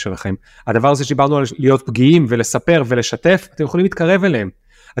לחבר'ה שלכם. הדבר הזה שדיברנו על להיות פגיעים ולספר ולשתף, אתם יכולים להתקרב אליהם.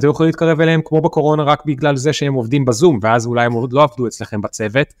 אתם יכולים להתקרב אליהם כמו בקורונה רק בגלל זה שהם עובדים בזום, ואז אולי הם לא עבדו אצלכם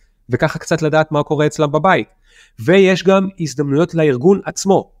בצוות, וככה קצת לדעת מה קורה אצלם בבית. ויש גם הזדמנויות לארגון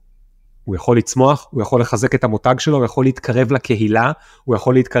עצמו. הוא יכול לצמוח, הוא יכול לחזק את המותג שלו, הוא יכול להתקרב לקהילה, הוא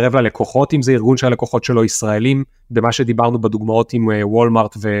יכול להתקרב ללקוחות, אם זה ארגון שהלקוחות שלו ישראלים, במה שדיברנו בדוגמאות עם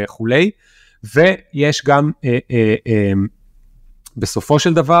וולמארט וכולי, ויש גם בסופו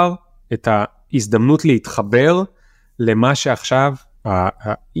של דבר את ההזדמנות להתחבר למה שעכשיו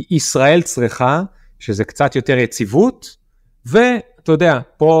ישראל צריכה, שזה קצת יותר יציבות, ואתה יודע,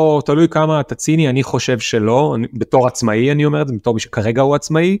 פה תלוי כמה תציני, אני חושב שלא, בתור עצמאי אני אומר את זה, בתור מי שכרגע הוא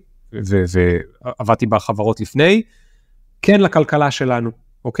עצמאי, ועבדתי בחברות לפני, כן לכלכלה שלנו,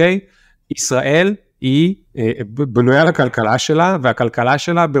 אוקיי? ישראל היא בנויה לכלכלה שלה, והכלכלה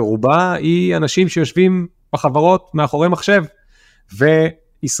שלה ברובה היא אנשים שיושבים בחברות מאחורי מחשב,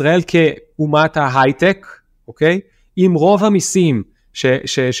 וישראל כאומת ההייטק, אוקיי? עם רוב המיסים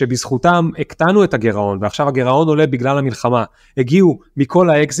שבזכותם הקטנו את הגירעון, ועכשיו הגירעון עולה בגלל המלחמה, הגיעו מכל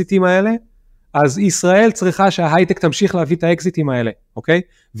האקזיטים האלה, אז ישראל צריכה שההייטק תמשיך להביא את האקזיטים האלה, אוקיי?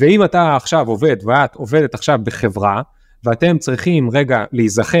 ואם אתה עכשיו עובד, ואת עובדת עכשיו בחברה, ואתם צריכים רגע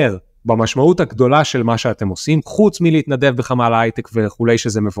להיזכר במשמעות הגדולה של מה שאתם עושים, חוץ מלהתנדב בחמ"ל ההייטק וכולי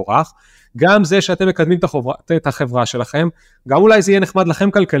שזה מבורך, גם זה שאתם מקדמים את החברה שלכם, גם אולי זה יהיה נחמד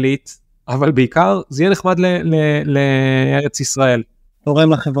לכם כלכלית, אבל בעיקר זה יהיה נחמד לארץ ישראל.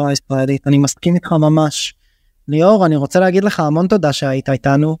 תורם לחברה הישראלית, אני מסכים איתך ממש. ליאור, אני רוצה להגיד לך המון תודה שהיית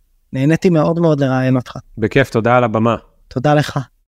איתנו, נהניתי מאוד מאוד לראיין אותך. בכיף, תודה על הבמה. תודה לך.